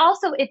 But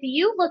also if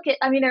you look at,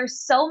 there's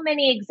so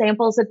many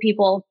examples of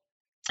people,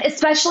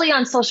 especially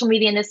on social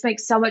media, and this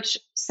makes so much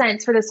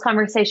sense for this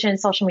conversation in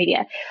social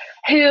media,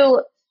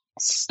 who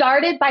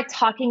started by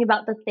talking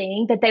about the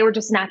thing that they were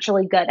just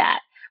naturally good at,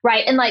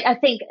 right? And like, I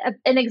think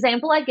an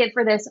example I give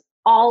for this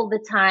all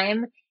the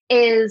time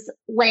is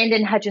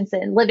Landon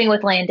Hutchinson, Living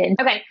with Landon.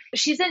 Okay,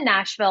 she's in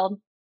Nashville.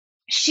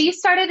 She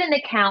started an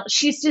account.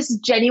 She's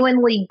just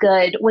genuinely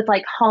good with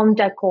like home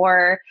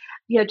decor,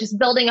 just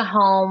building a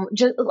home,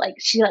 just like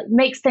she like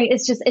makes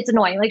things. It's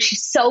annoying. Like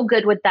she's so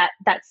good with that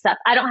stuff.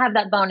 I don't have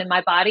that bone in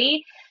my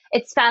body.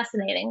 It's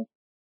fascinating.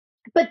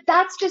 But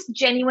that's just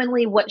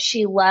genuinely what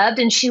she loved.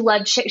 And she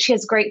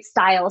has great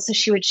style. So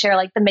she would share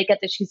like the makeup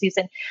that she's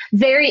using,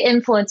 very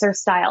influencer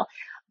style.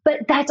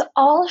 But that's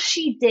all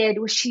she did,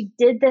 was she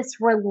did this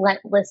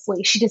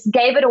relentlessly. She just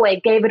gave it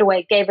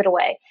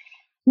away.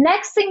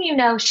 Next thing you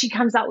know, she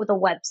comes out with a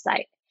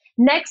website.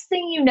 Next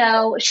thing you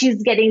know,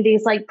 she's getting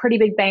these like pretty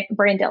big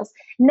brand deals.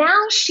 Now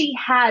she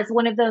has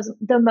one of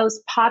the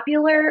most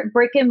popular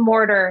brick and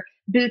mortar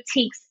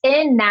boutiques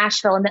in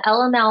Nashville, in the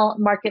L&L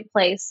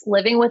marketplace,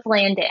 Living with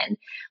Landon.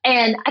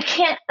 And I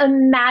can't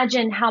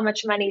imagine how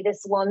much money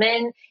this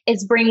woman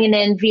is bringing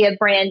in via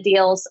brand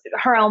deals,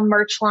 her own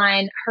merch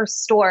line, her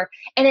store.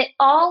 And it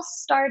all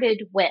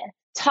started with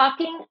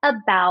talking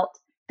about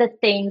the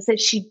things that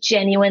she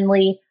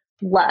genuinely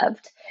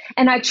loved.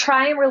 And I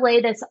try and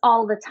relay this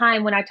all the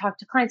time when I talk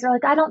to clients. They're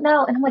like, I don't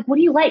know. And I'm like, what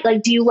do you like?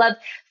 Like, do you love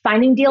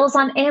finding deals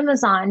on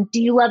Amazon?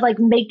 Do you love like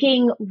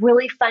making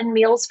really fun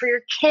meals for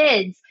your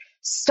kids?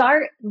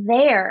 Start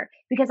there,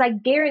 because I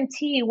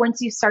guarantee you,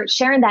 once you start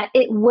sharing that,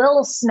 it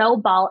will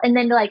snowball. And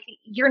then like,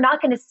 you're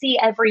not going to see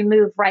every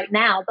move right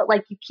now, but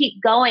like you keep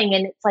going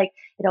and it's like,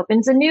 it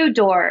opens a new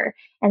door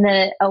and then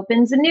it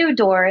opens a new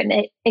door, and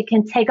it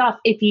can take off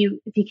if you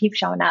keep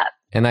showing up.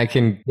 And I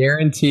can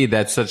guarantee,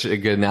 that's such a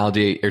good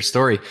analogy or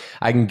story.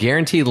 I can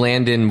guarantee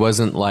Landon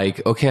wasn't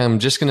like, okay, I'm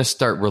just going to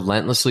start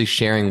relentlessly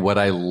sharing what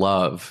I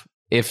love.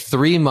 If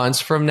 3 months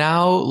from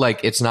now,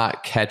 like it's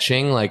not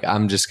catching, like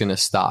I'm just going to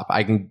stop.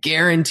 I can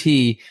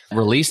guarantee,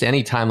 release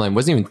any timeline,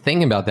 wasn't even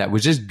thinking about that,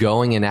 was just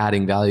going and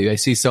adding value. I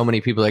see so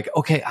many people like,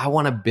 okay, I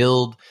want to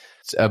build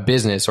a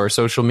business or a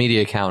social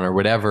media account or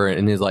whatever,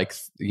 and is like,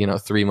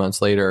 3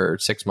 months later or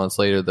 6 months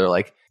later, they're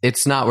like,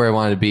 it's not where I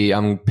want to be.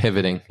 I'm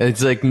pivoting. And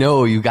it's like,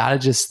 no, you got to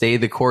just stay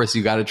the course.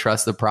 You got to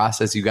trust the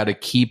process. You got to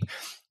keep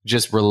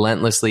just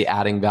relentlessly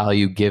adding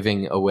value,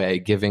 giving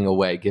away.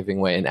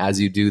 And as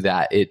you do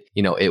that,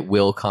 it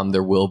will come.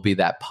 There will be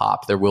that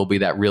pop. There will be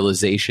that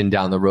realization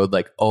down the road,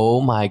 like, oh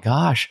my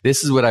gosh,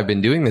 this is what I've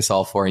been doing this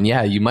all for. And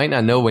yeah, you might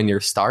not know when you're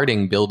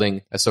starting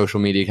building a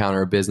social media account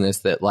or a business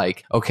that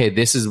like, okay,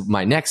 this is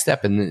my next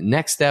step. And the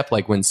next step,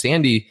 like when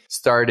Sandy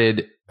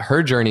started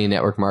her journey in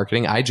network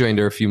marketing, I joined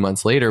her a few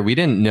months later. We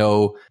didn't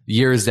know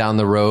years down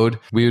the road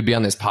we would be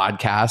on this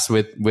podcast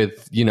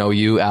with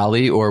you,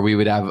 Allie, or we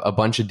would have a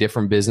bunch of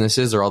different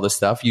businesses or all this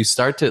stuff. You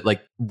start to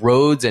like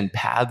roads and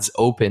paths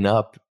open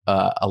up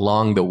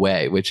along the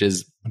way, which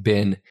has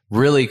been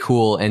really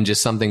cool and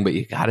just something, but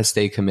you got to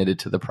stay committed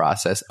to the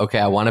process. Okay,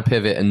 I want to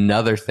pivot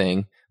another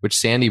thing, which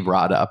Sandy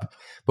brought up,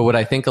 but what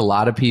I think a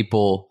lot of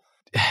people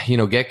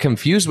get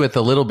confused with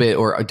a little bit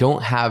or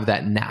don't have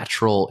that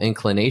natural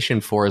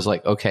inclination for is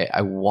like, okay,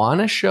 I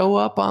want to show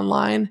up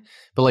online,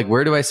 but like,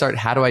 where do I start?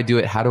 How do I do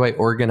it? How do I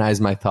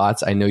organize my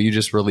thoughts? I know you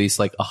just released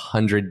like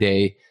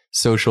 100-day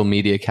social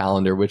media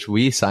calendar, which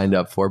we signed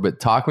up for, but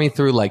talk me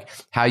through like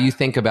how you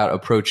think about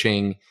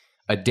approaching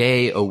a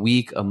day, a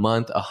week, a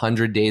month,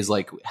 100 days.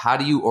 Like, how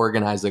do you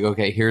organize? Like,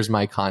 okay, here's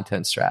my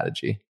content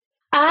strategy.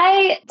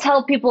 I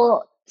tell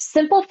people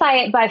simplify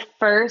it by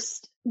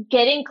first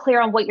getting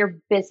clear on what your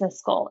business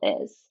goal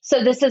is.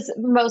 So this is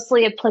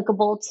mostly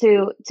applicable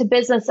to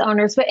business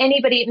owners, but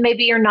anybody,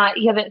 maybe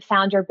you haven't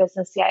found your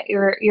business yet.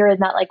 You're in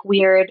that like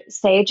weird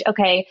stage.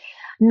 Okay.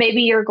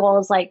 Maybe your goal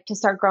is like to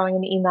start growing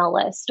an email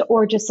list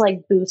or just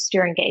like boost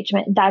your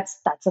engagement.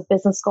 That's a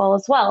business goal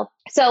as well.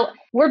 So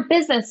we're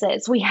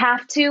businesses. We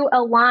have to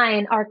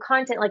align our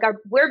content. Like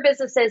we're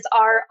businesses,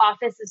 our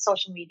office is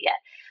social media.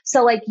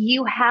 So like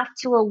you have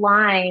to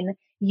align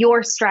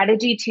your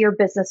strategy to your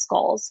business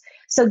goals.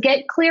 So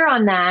get clear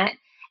on that.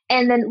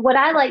 And then what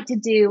I like to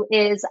do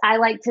is I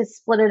like to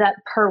split it up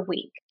per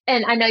week.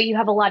 And I know you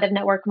have a lot of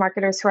network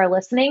marketers who are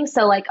listening.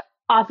 So like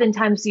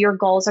oftentimes your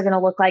goals are going to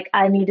look like,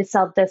 I need to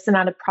sell this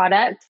amount of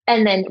product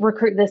and then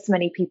recruit this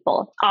many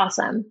people.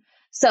 Awesome.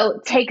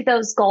 So take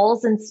those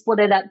goals and split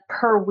it up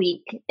per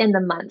week in the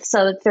month.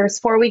 So if there's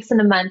 4 weeks in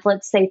a month,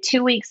 let's say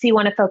 2 weeks you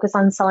want to focus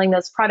on selling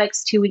those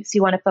products, 2 weeks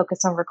you want to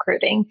focus on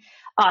recruiting.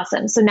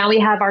 Awesome. So now we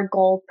have our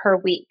goal per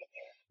week.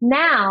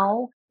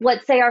 Now,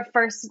 let's say our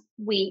first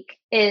week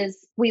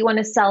is we want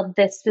to sell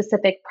this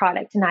specific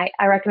product. And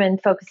I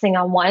recommend focusing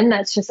on one.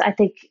 That's just, I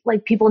think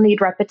like people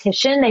need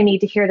repetition. They need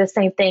to hear the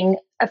same thing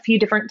a few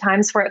different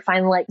times for it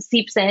finally like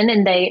seeps in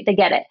and they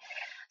get it.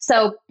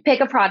 So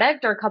pick a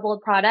product or a couple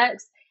of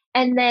products.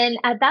 And then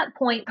at that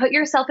point, put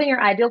yourself in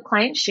your ideal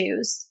client's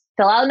shoes.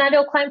 Fill out an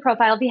ideal client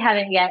profile if you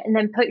haven't yet, and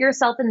then put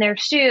yourself in their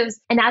shoes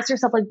and ask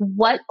yourself, like,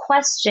 what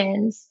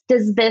questions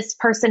does this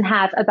person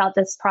have about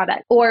this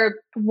product? Or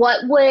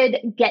what would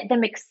get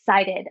them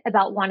excited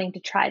about wanting to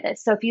try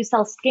this? So if you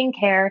sell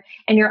skincare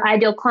and your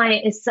ideal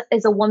client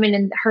is a woman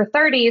in her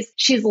 30s,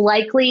 she's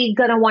likely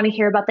going to want to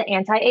hear about the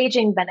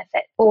anti-aging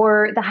benefit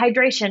or the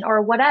hydration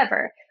or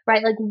whatever.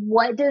 Right? Like,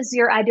 what does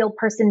your ideal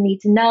person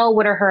need to know?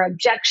 What are her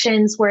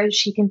objections? Where is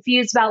she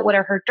confused about? What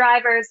are her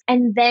drivers?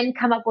 And then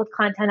come up with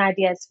content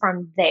ideas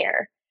from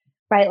there,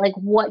 right? Like,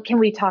 what can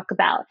we talk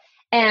about?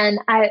 And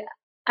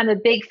I'm a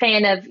big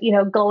fan of,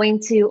 going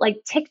to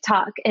like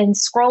TikTok and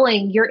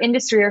scrolling your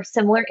industry or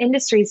similar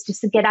industries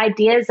just to get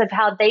ideas of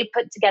how they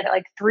put together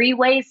like 3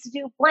 ways to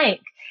do blank,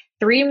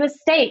 3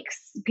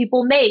 mistakes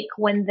people make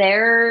when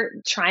they're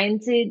trying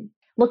to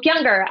look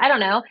younger. I don't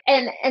know.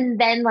 And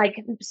then like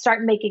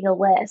start making a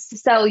list.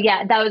 So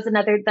yeah, that was the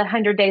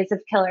 100 days of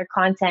killer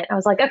content. I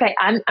was like, okay,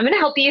 I'm going to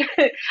help you.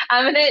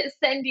 I'm going to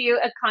send you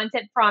a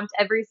content prompt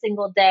every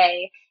single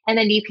day. And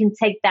then you can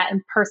take that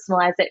and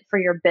personalize it for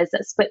your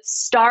business. But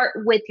start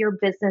with your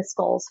business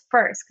goals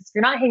first. Because if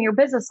you're not hitting your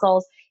business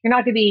goals, you're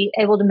not going to be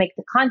able to make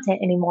the content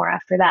anymore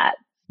after that.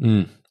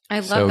 I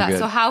love that. Good.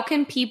 So how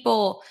can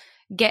people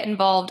get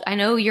involved? I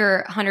know your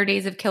 100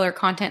 days of killer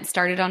content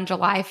started on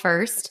July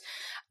 1st.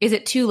 Is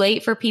it too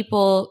late for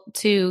people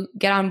to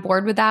get on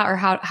board with that, or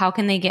how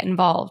can they get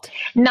involved?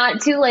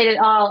 Not too late at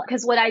all,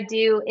 because what I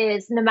do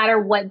is no matter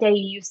what day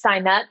you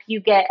sign up, you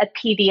get a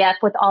PDF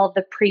with all of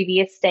the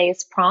previous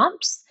day's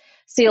prompts.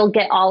 So you'll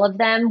get all of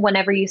them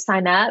whenever you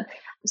sign up.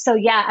 So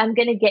yeah, I'm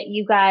going to get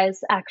you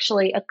guys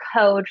actually a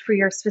code for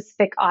your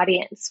specific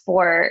audience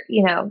for,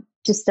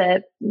 just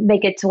to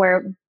make it to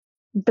where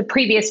the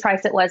previous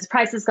price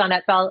price has gone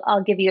up.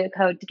 I'll give you a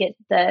code to get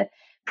the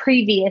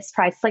previous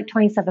price, like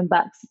 $27.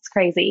 It's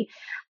crazy.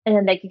 And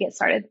then they could get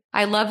started.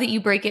 I love that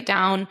you break it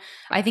down.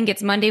 I think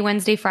it's Monday,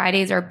 Wednesday,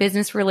 Fridays are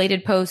business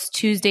related posts.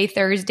 Tuesday,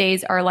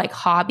 Thursdays are like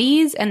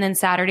hobbies. And then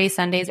Saturday,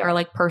 Sundays are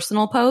like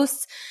personal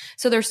posts.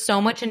 So there's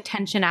so much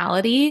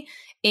intentionality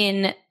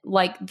in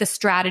like the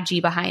strategy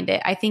behind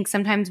it. I think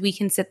sometimes we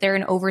can sit there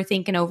and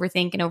overthink and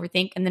overthink and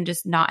overthink and then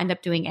just not end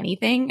up doing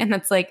anything. And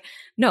that's like,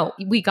 no,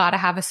 we got to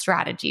have a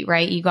strategy,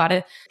 right? You got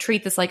to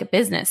treat this like a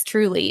business,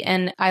 truly.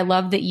 And I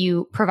love that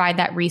you provide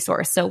that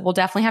resource. So we'll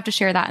definitely have to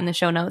share that in the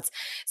show notes.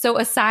 So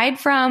aside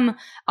from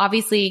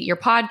obviously your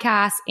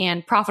podcast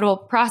and profitable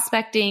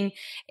prospecting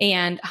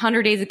and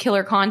 100 days of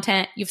killer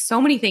content, you have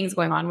so many things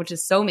going on, which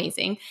is so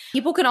amazing.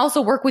 People can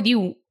also work with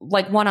you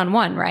like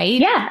one-on-one, right?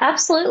 Yeah,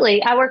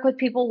 absolutely. I work with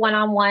people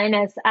one-on-one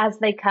as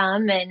they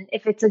come. And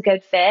if it's a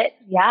good fit,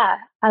 yeah,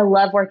 I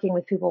love working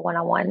with people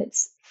one-on-one.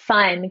 It's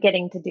fun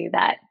getting to do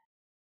that.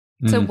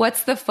 So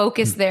what's the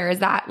focus there? Is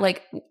that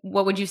like,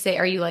 what would you say?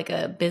 Are you like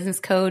a business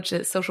coach,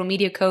 a social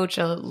media coach,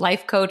 a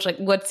life coach? Like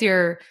what's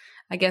your,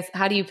 I guess,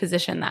 how do you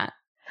position that?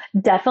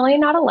 Definitely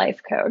not a life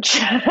coach.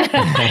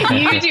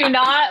 You do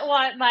not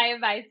want my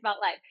advice about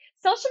life.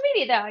 Social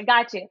media though, I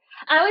got you.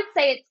 I would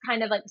say it's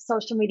kind of like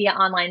social media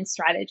online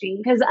strategy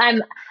because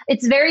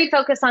it's very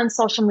focused on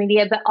social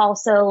media, but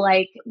also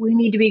like we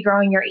need to be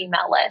growing your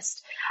email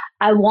list.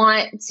 I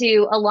want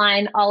to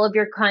align all of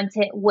your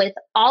content with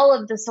all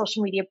of the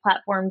social media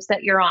platforms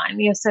that you're on.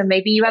 So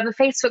maybe you have a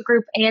Facebook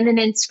group and an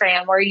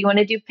Instagram, or you want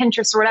to do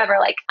Pinterest or whatever.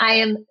 Like I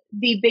am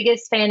the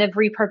biggest fan of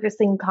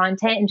repurposing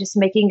content and just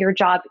making your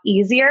job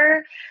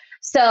easier.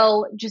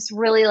 So just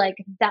really like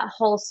that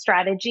whole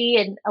strategy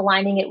and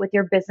aligning it with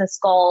your business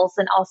goals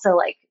and also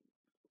like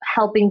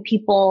helping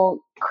people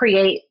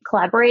create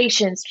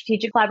collaborations,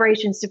 strategic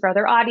collaborations to grow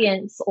their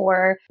audience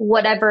or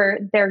whatever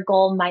their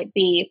goal might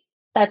be.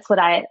 That's what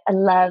I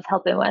love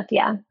helping with.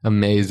 Yeah.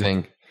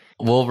 Amazing.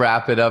 We'll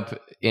wrap it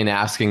up in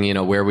asking,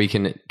 where we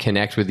can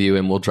connect with you,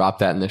 and we'll drop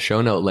that in the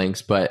show note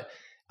links. But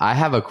I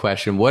have a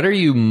question. What are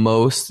you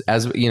most,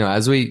 as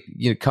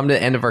we come to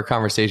the end of our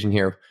conversation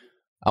here,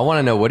 I want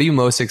to know, what are you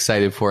most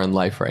excited for in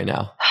life right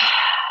now?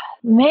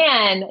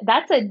 Man,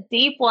 that's a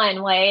deep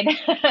one, Wade.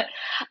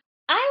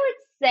 I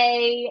would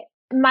say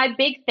my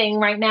big thing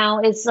right now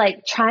is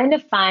like trying to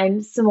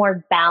find some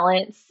more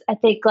balance. I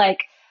think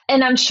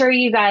and I'm sure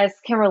you guys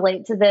can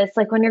relate to this.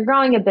 Like when you're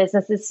growing a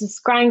business, it's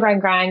just grind,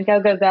 go,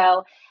 go,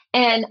 go.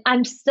 And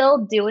I'm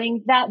still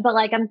doing that, but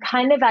like I'm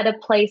kind of at a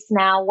place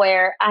now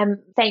where I'm,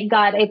 thank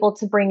God, able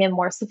to bring in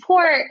more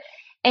support.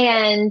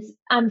 And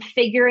I'm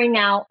figuring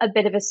out a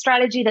bit of a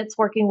strategy that's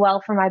working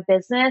well for my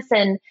business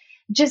and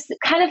just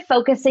kind of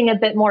focusing a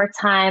bit more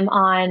time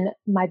on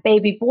my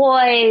baby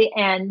boy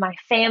and my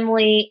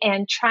family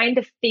and trying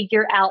to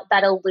figure out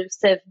that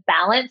elusive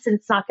balance. And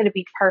it's not going to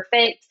be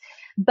perfect,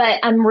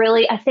 but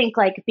I think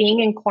like being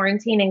in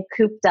quarantine and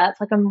cooped up,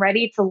 like I'm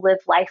ready to live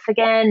life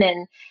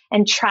again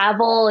and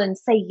travel and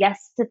say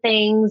yes to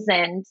things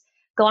and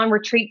go on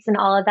retreats and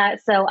all of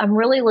that. So I'm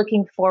really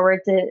looking forward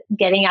to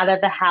getting out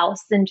of the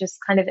house and just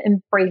kind of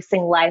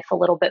embracing life a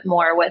little bit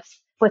more with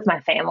my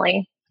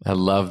family. I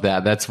love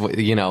that. That's what,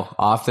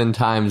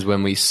 oftentimes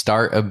when we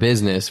start a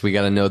business, we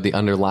got to know the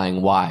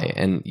underlying why.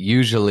 And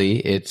usually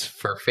it's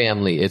for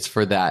family. It's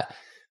for that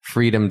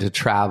freedom to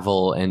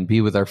travel and be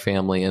with our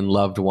family and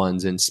loved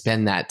ones and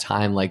spend that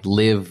time, like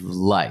live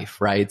life,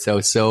 right? So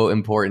it's so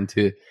important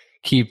to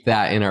keep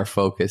that in our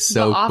focus.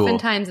 So but cool.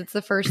 Oftentimes it's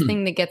the first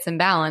thing that gets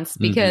imbalanced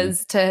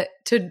because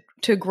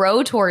to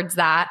grow towards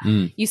that,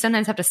 you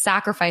sometimes have to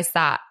sacrifice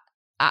that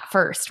at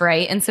first,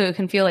 right? And so it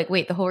can feel like,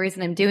 wait, the whole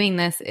reason I'm doing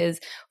this is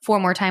for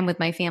more time with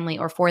my family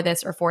or for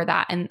this or for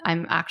that. And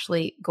I'm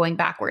actually going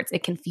backwards.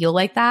 It can feel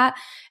like that.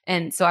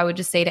 And so I would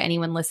just say to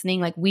anyone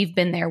listening, like we've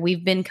been there.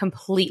 We've been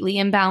completely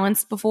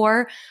imbalanced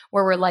before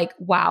where we're like,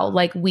 wow,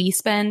 like we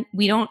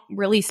don't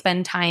really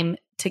spend time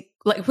to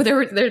like,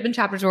 there's been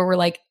chapters where we're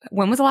like,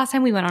 when was the last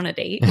time we went on a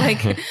date?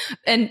 Like,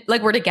 and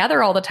like we're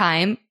together all the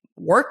time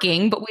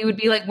working, but we would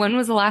be like, when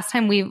was the last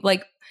time we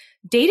like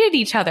dated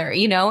each other,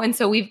 And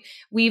so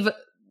we've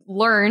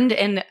learned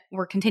and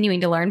we're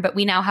continuing to learn, but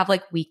we now have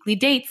like weekly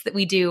dates that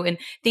we do and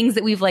things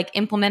that we've like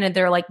implemented.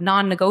 They're like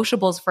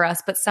non-negotiables for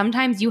us, but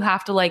sometimes you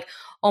have to like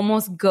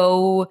almost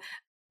go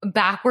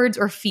backwards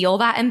or feel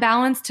that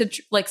imbalance to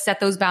like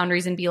set those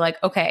boundaries and be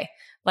like, okay,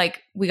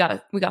 like we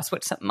gotta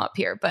switch something up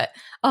here. But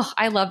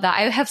I love that.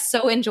 I have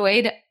so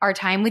enjoyed our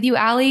time with you,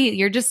 Allie.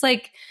 You're just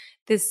like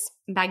this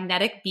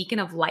magnetic beacon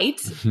of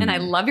light and I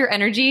love your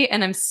energy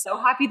and I'm so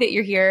happy that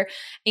you're here.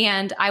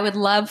 And I would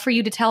love for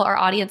you to tell our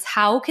audience,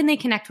 how can they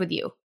connect with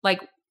you?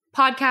 Like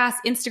podcast,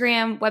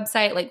 Instagram,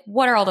 website, like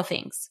what are all the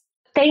things?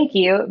 Thank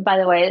you. By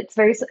the way,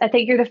 I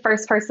think you're the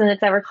first person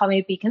that's ever called me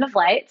a beacon of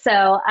light.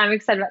 So I'm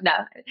excited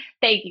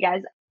thank you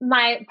guys.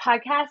 My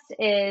podcast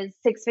is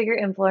Six Figure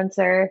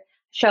Influencer.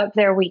 Show up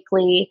there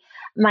weekly.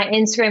 My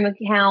Instagram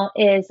account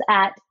is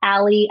at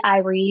Allie I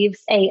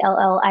Reeves,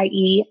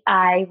 ALLIE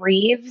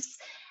Reeves.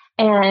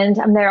 And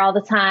I'm there all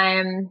the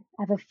time.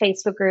 I have a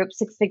Facebook group,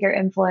 Six Figure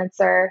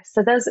Influencer.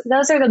 So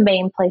those are the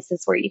main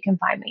places where you can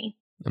find me.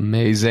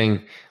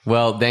 Amazing.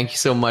 Well, thank you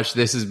so much.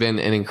 This has been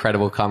an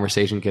incredible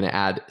conversation, going to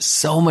add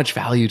so much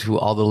value to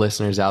all the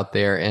listeners out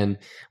there. And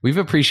we've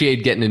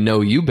appreciated getting to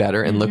know you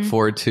better and look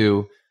forward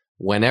to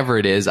whenever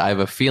it is. I have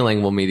a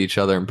feeling we'll meet each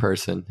other in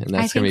person. And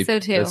that's going to be, so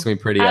too. That's going to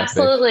be pretty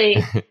Absolutely.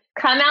 epic.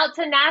 come out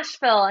to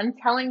Nashville. I'm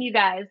telling you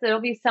guys, it'll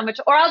be so much,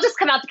 or I'll just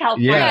come out to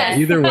California. Yeah,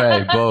 either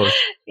way, both.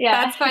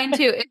 Yeah. That's fine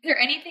too. Is there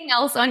anything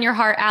else on your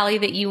heart, Allie,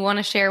 that you want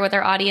to share with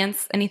our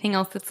audience? Anything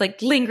else that's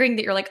like lingering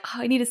that you're like,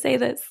 oh, I need to say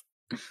this?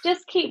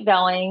 Just keep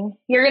going.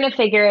 You're going to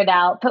figure it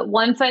out. Put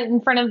one foot in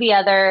front of the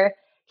other.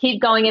 Keep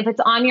going. If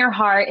it's on your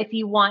heart, if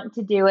you want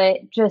to do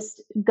it,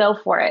 just go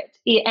for it.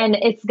 And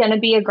it's going to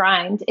be a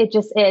grind. It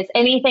just is.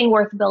 Anything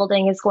worth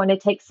building is going to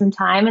take some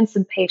time and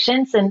some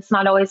patience, and it's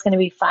not always going to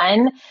be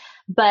fun,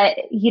 but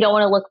you don't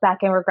want to look back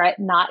and regret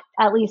not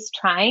at least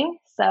trying.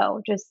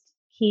 So just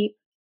keep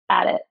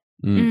at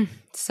it.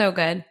 So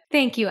good.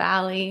 Thank you,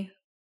 Allie.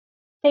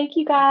 Thank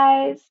you,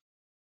 guys.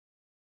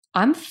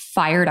 I'm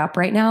fired up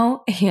right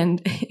now.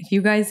 And if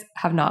you guys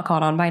have not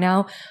caught on by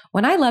now,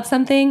 when I love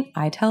something,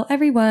 I tell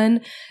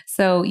everyone.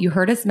 So you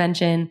heard us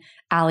mention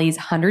Allie's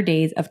 100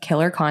 days of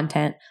killer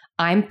content.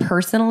 I'm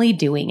personally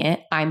doing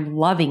it. I'm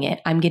loving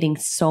it. I'm getting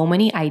so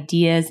many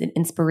ideas and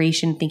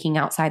inspiration thinking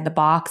outside the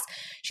box.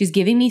 She's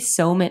giving me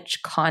so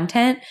much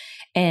content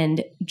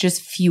and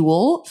just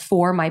fuel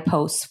for my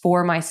posts,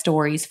 for my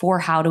stories, for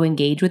how to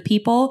engage with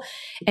people.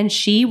 And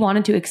she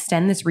wanted to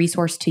extend this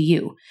resource to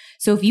you.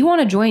 So if you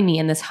want to join me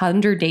in this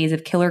 100 days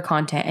of killer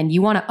content and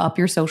you want to up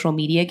your social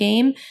media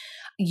game,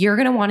 you're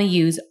going to want to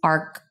use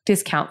our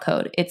discount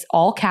code. It's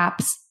all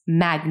caps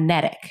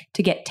magnetic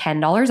to get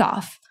 $10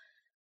 off.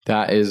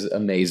 That is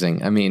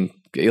amazing. I mean,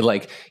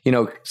 like, you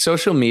know,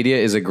 social media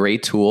is a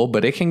great tool,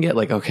 but it can get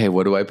like, okay,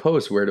 what do I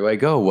post? Where do I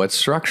go? What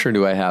structure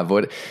do I have?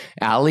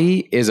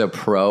 Allie is a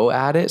pro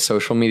at it,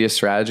 social media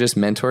strategist,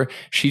 mentor.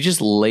 She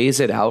just lays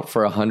it out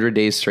for 100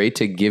 days straight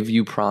to give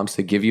you prompts,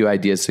 to give you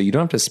ideas. So you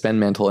don't have to spend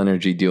mental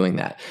energy doing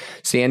that.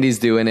 Sandy's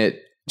doing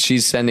it.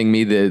 She's sending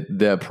me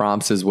the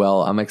prompts as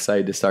well. I'm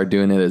excited to start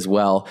doing it as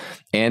well.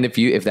 And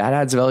if that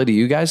adds value to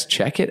you guys,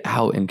 check it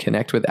out and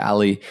connect with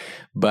Allie.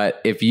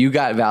 But if you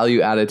got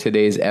value out of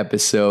today's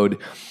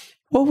episode,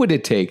 what would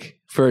it take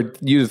for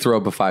you to throw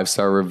up a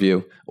 5-star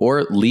review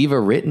or leave a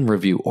written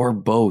review or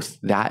both?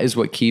 That is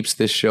what keeps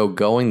this show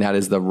going. That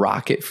is the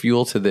rocket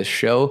fuel to this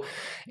show.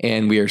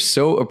 And we are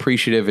so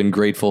appreciative and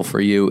grateful for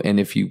you. And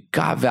if you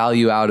got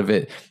value out of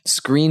it,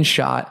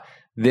 screenshot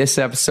this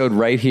episode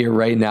right here,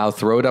 right now,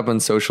 throw it up on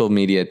social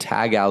media,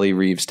 tag Allie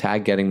Reeves,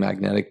 tag Getting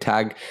Magnetic,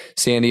 tag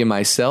Sandy and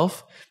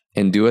myself,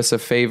 and do us a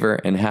favor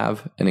and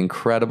have an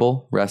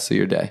incredible rest of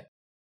your day.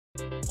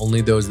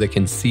 Only those that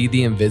can see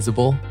the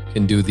invisible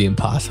can do the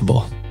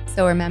impossible.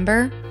 So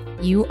remember,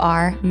 you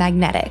are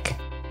magnetic.